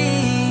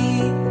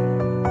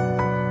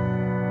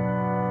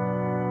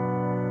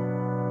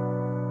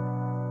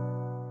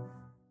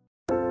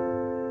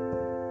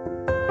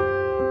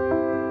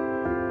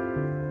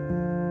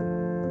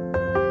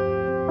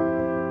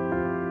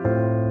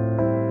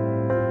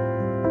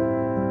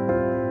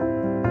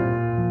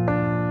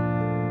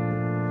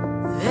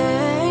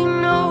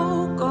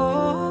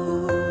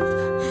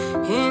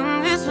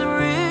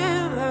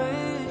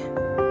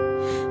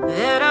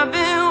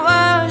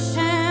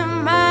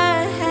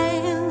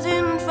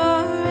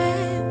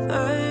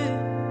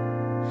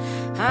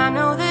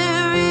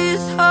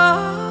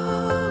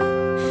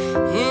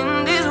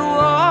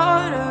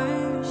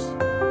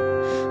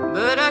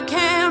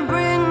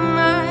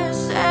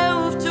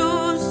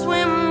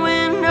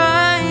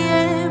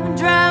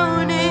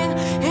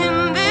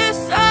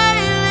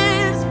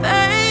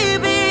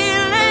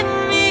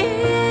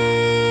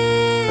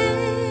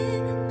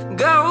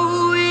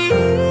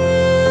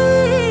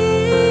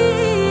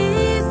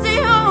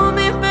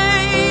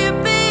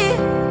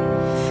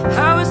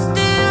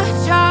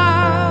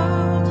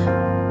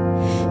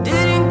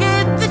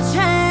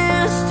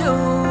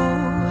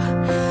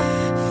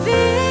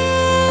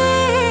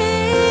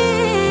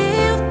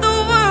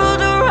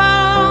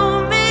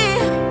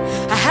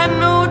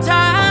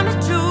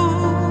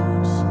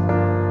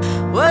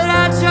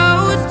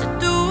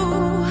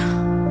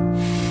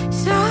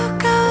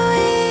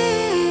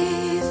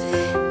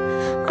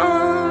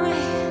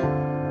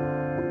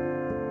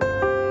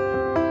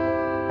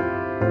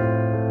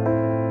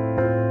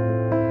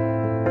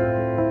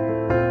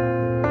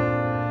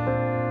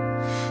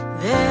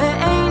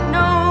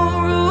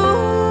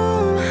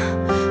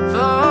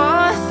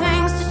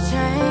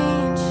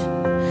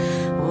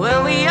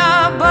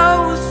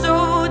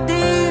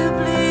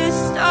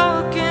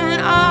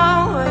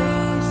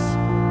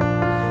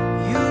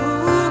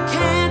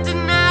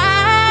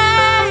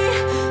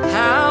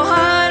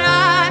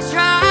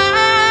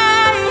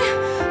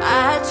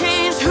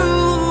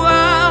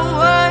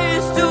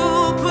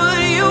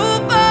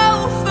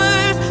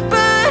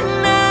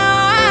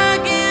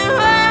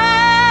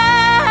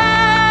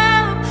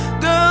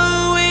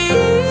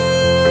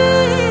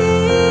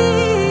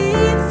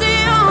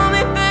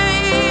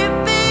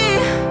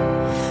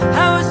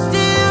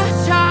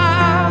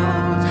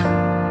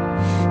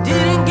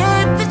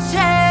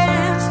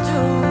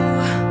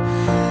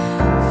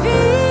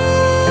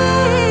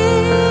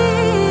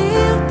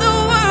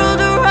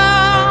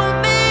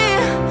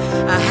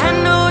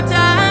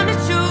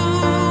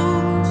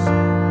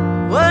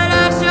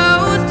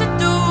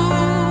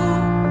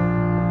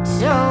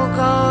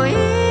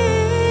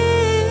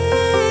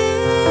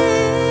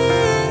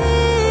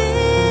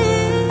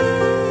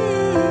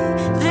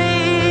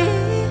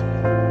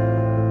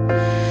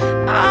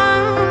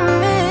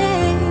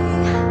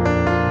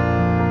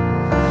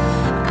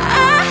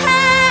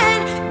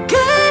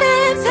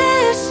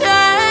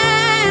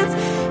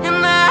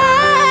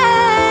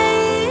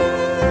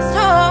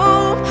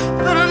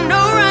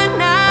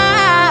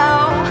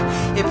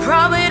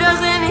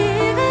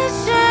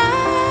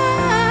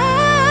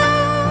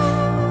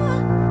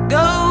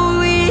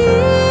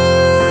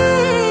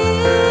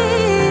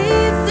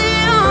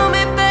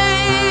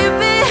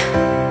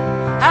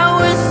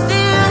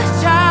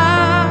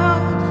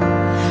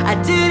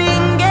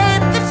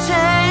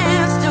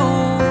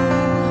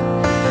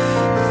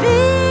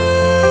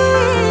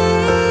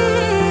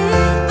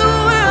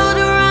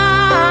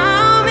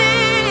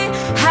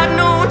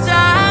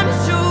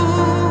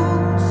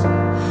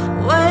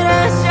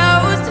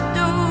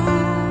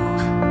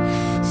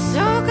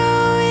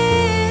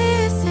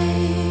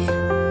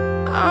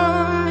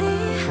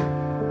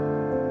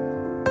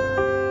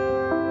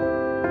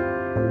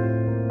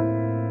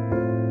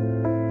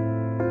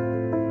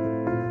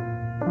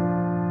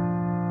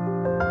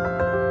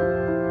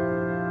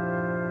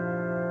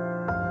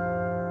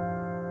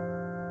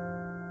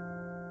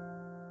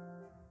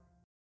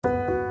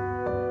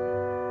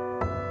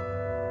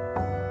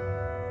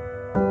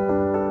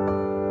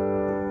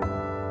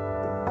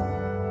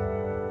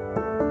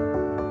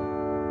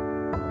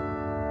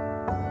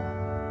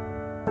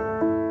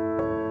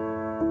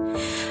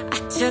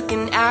 took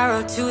an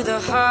arrow to the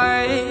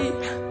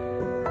heart.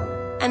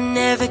 I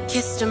never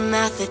kissed a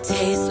mouth that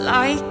tastes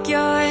like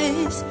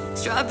yours.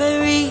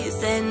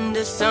 Strawberries and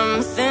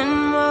something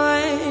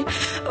more.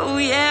 Oh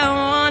yeah, I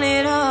want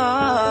it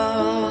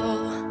all.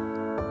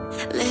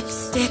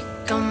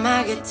 Lipstick on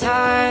my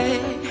guitar.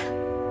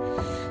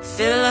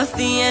 Fill up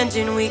the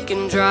engine, we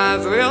can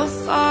drive real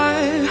far.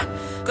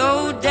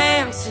 Go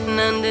dancing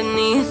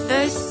underneath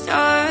the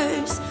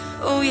stars.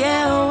 Oh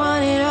yeah, I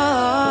want it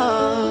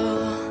all.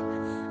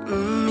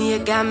 You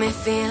got me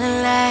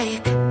feeling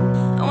like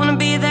I wanna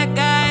be that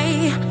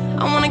guy.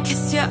 I wanna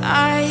kiss your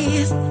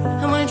eyes.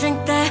 I wanna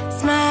drink that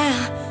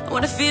smile. I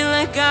wanna feel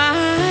like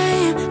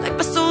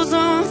my soul's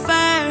on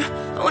fire.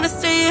 I wanna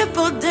stay up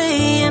all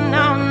day and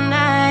all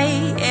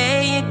night.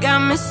 Yeah, you got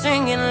me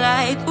singing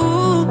like,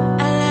 ooh,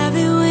 I love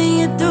it when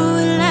you do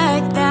it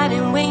like that.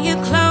 And when you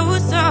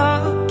close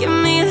up, give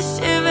me the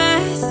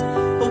shivers.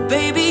 Oh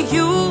baby,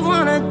 you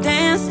wanna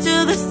dance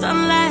till the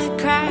sunlight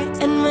cracks.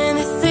 And when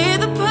they say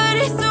the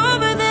party's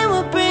over, then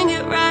we'll bring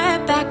it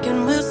right back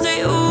and we'll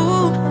say,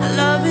 ooh, I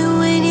love it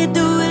when you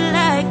do it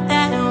like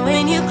that. And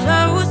when you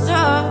close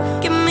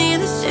up, give me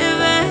the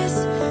shivers.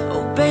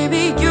 Oh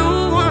baby, you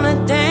wanna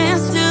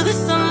dance till the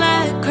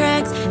sunlight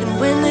cracks. And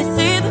when they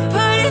say the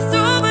party's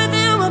over,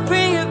 then we'll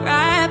bring it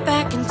right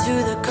back into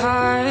the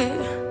car.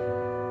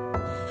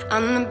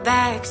 On the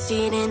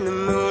backseat in the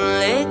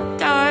moonlit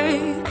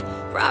dark.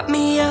 Wrap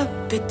me up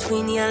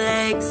between your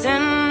legs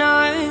and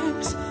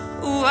arms.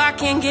 Ooh, I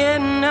can't get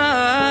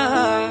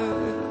enough.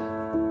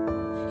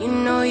 You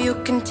know you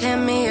can tear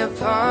me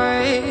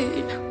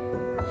apart.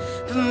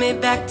 Put me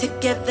back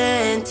together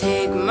and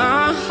take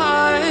my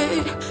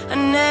heart. I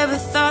never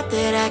thought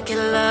that I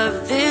could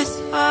love this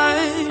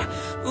hard.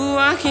 Ooh,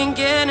 I can't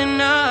get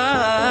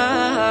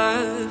enough.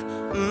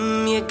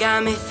 You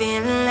got me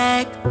feeling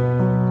like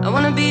I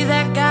wanna be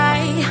that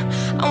guy.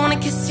 I wanna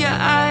kiss your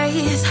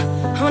eyes.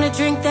 I wanna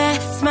drink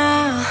that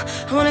smile.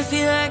 I wanna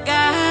feel like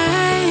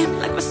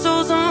my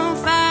soul's on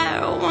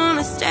fire. I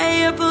wanna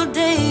stay up all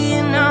day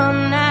and all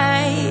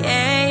night.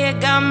 Yeah, you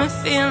got me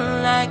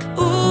feeling like,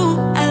 ooh,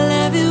 I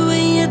love it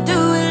when you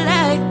do it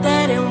like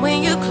that. And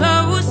when you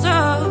close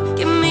up,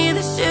 give me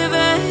the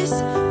shivers.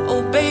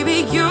 Oh baby,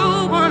 you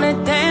wanna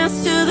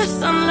dance till the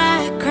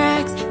sunlight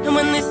cracks. And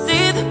when they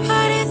say the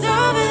party's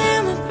over, then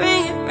we'll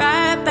bring it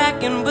right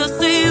back and we'll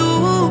say,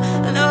 ooh,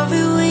 I love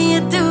it when you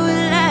do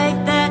it like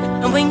that.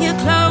 And when you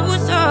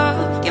close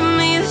up, give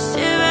me the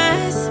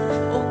shivers.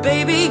 Oh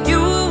baby,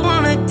 you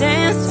wanna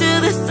dance till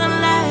the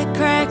sunlight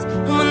cracks.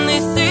 And when they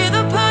say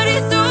the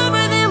party's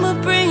over, then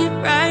we'll bring it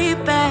right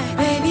back.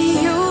 Baby,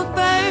 you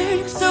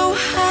burn so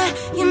hot,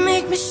 you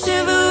make me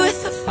shiver with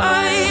the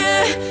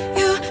fire.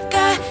 You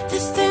got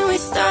this thing we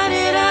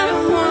started, I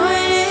don't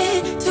want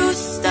it to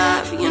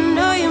stop. You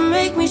know you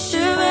make me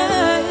shiver.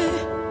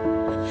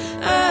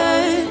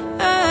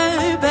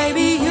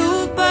 Baby, you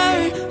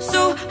burn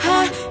so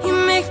hot, you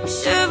make me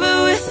shiver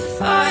with the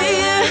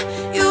fire.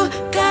 You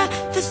got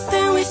this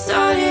thing we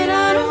started,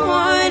 I don't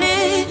want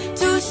it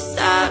to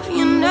stop.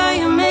 You know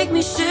you make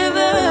me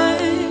shiver.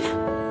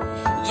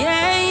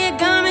 Yeah, you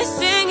got me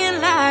singing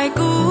like,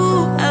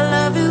 ooh, I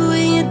love it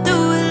when you do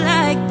it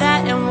like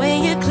that. And when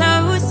you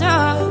close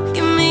up,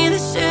 give me the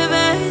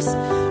shivers.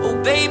 Oh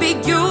baby,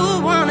 you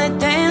wanna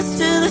dance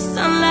till the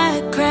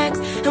sunlight cracks.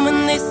 And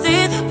when they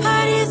say the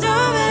party's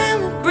over, then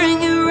we'll bring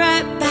it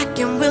right back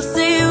and we'll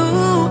say,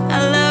 ooh, I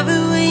love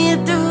it when you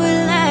do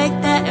it like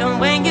that. And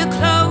when you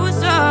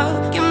close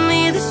up, give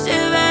me the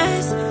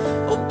shivers.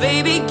 Oh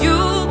baby, you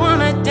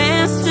wanna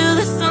dance till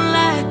the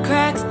sunlight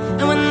cracks.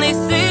 And when they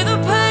say the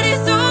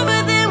party's over,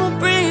 then we'll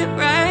bring it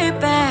right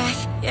back,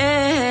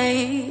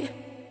 yeah.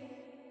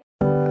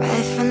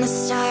 Right from the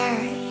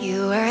start,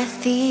 you were a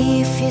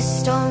thief, you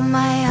stole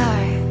my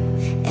heart.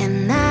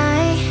 And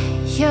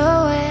your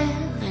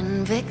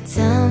willing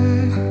victim.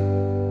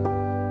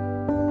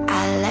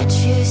 I let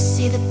you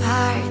see the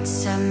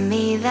parts of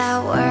me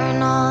that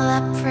weren't all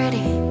that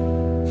pretty.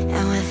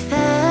 And with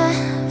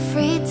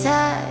every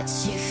touch,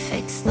 you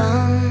fixed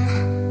them.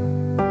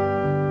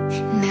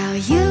 Now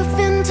you've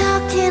been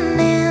talking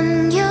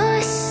in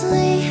your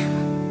sleep.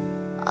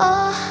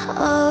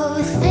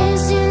 Oh,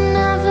 things you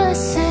never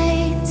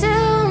say to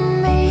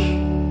me.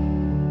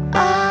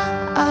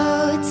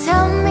 Oh,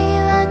 tell me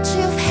that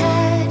you've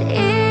had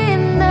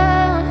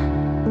enough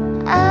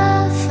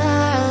of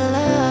our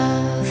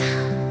love.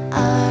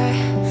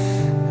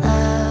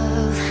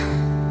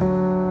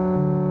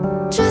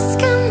 Just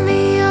give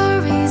me a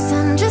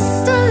reason,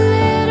 just a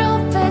little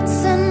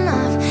bit's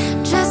enough.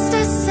 Just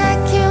a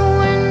second,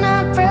 we're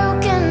not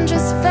broken,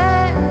 just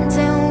bent,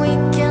 and we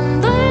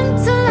can learn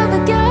to love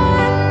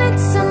again.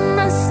 It's in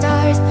the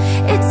stars,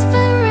 it's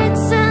been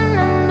written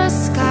in the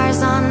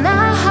scars on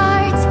our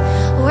hearts.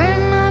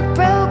 We're not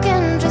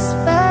broken, just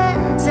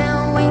bent,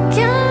 and we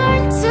can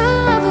learn to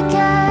love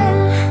again.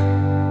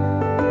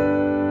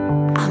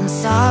 I'm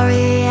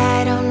sorry,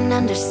 I don't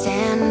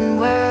understand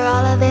where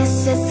all of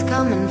this is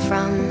coming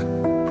from.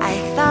 I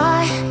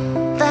thought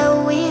that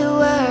we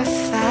were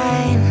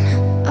fine.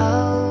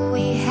 Oh,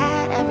 we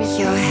had everything.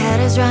 Your head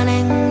is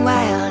running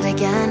wild.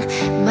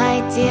 again. My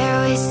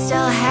dear, we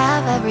still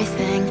have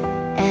everything.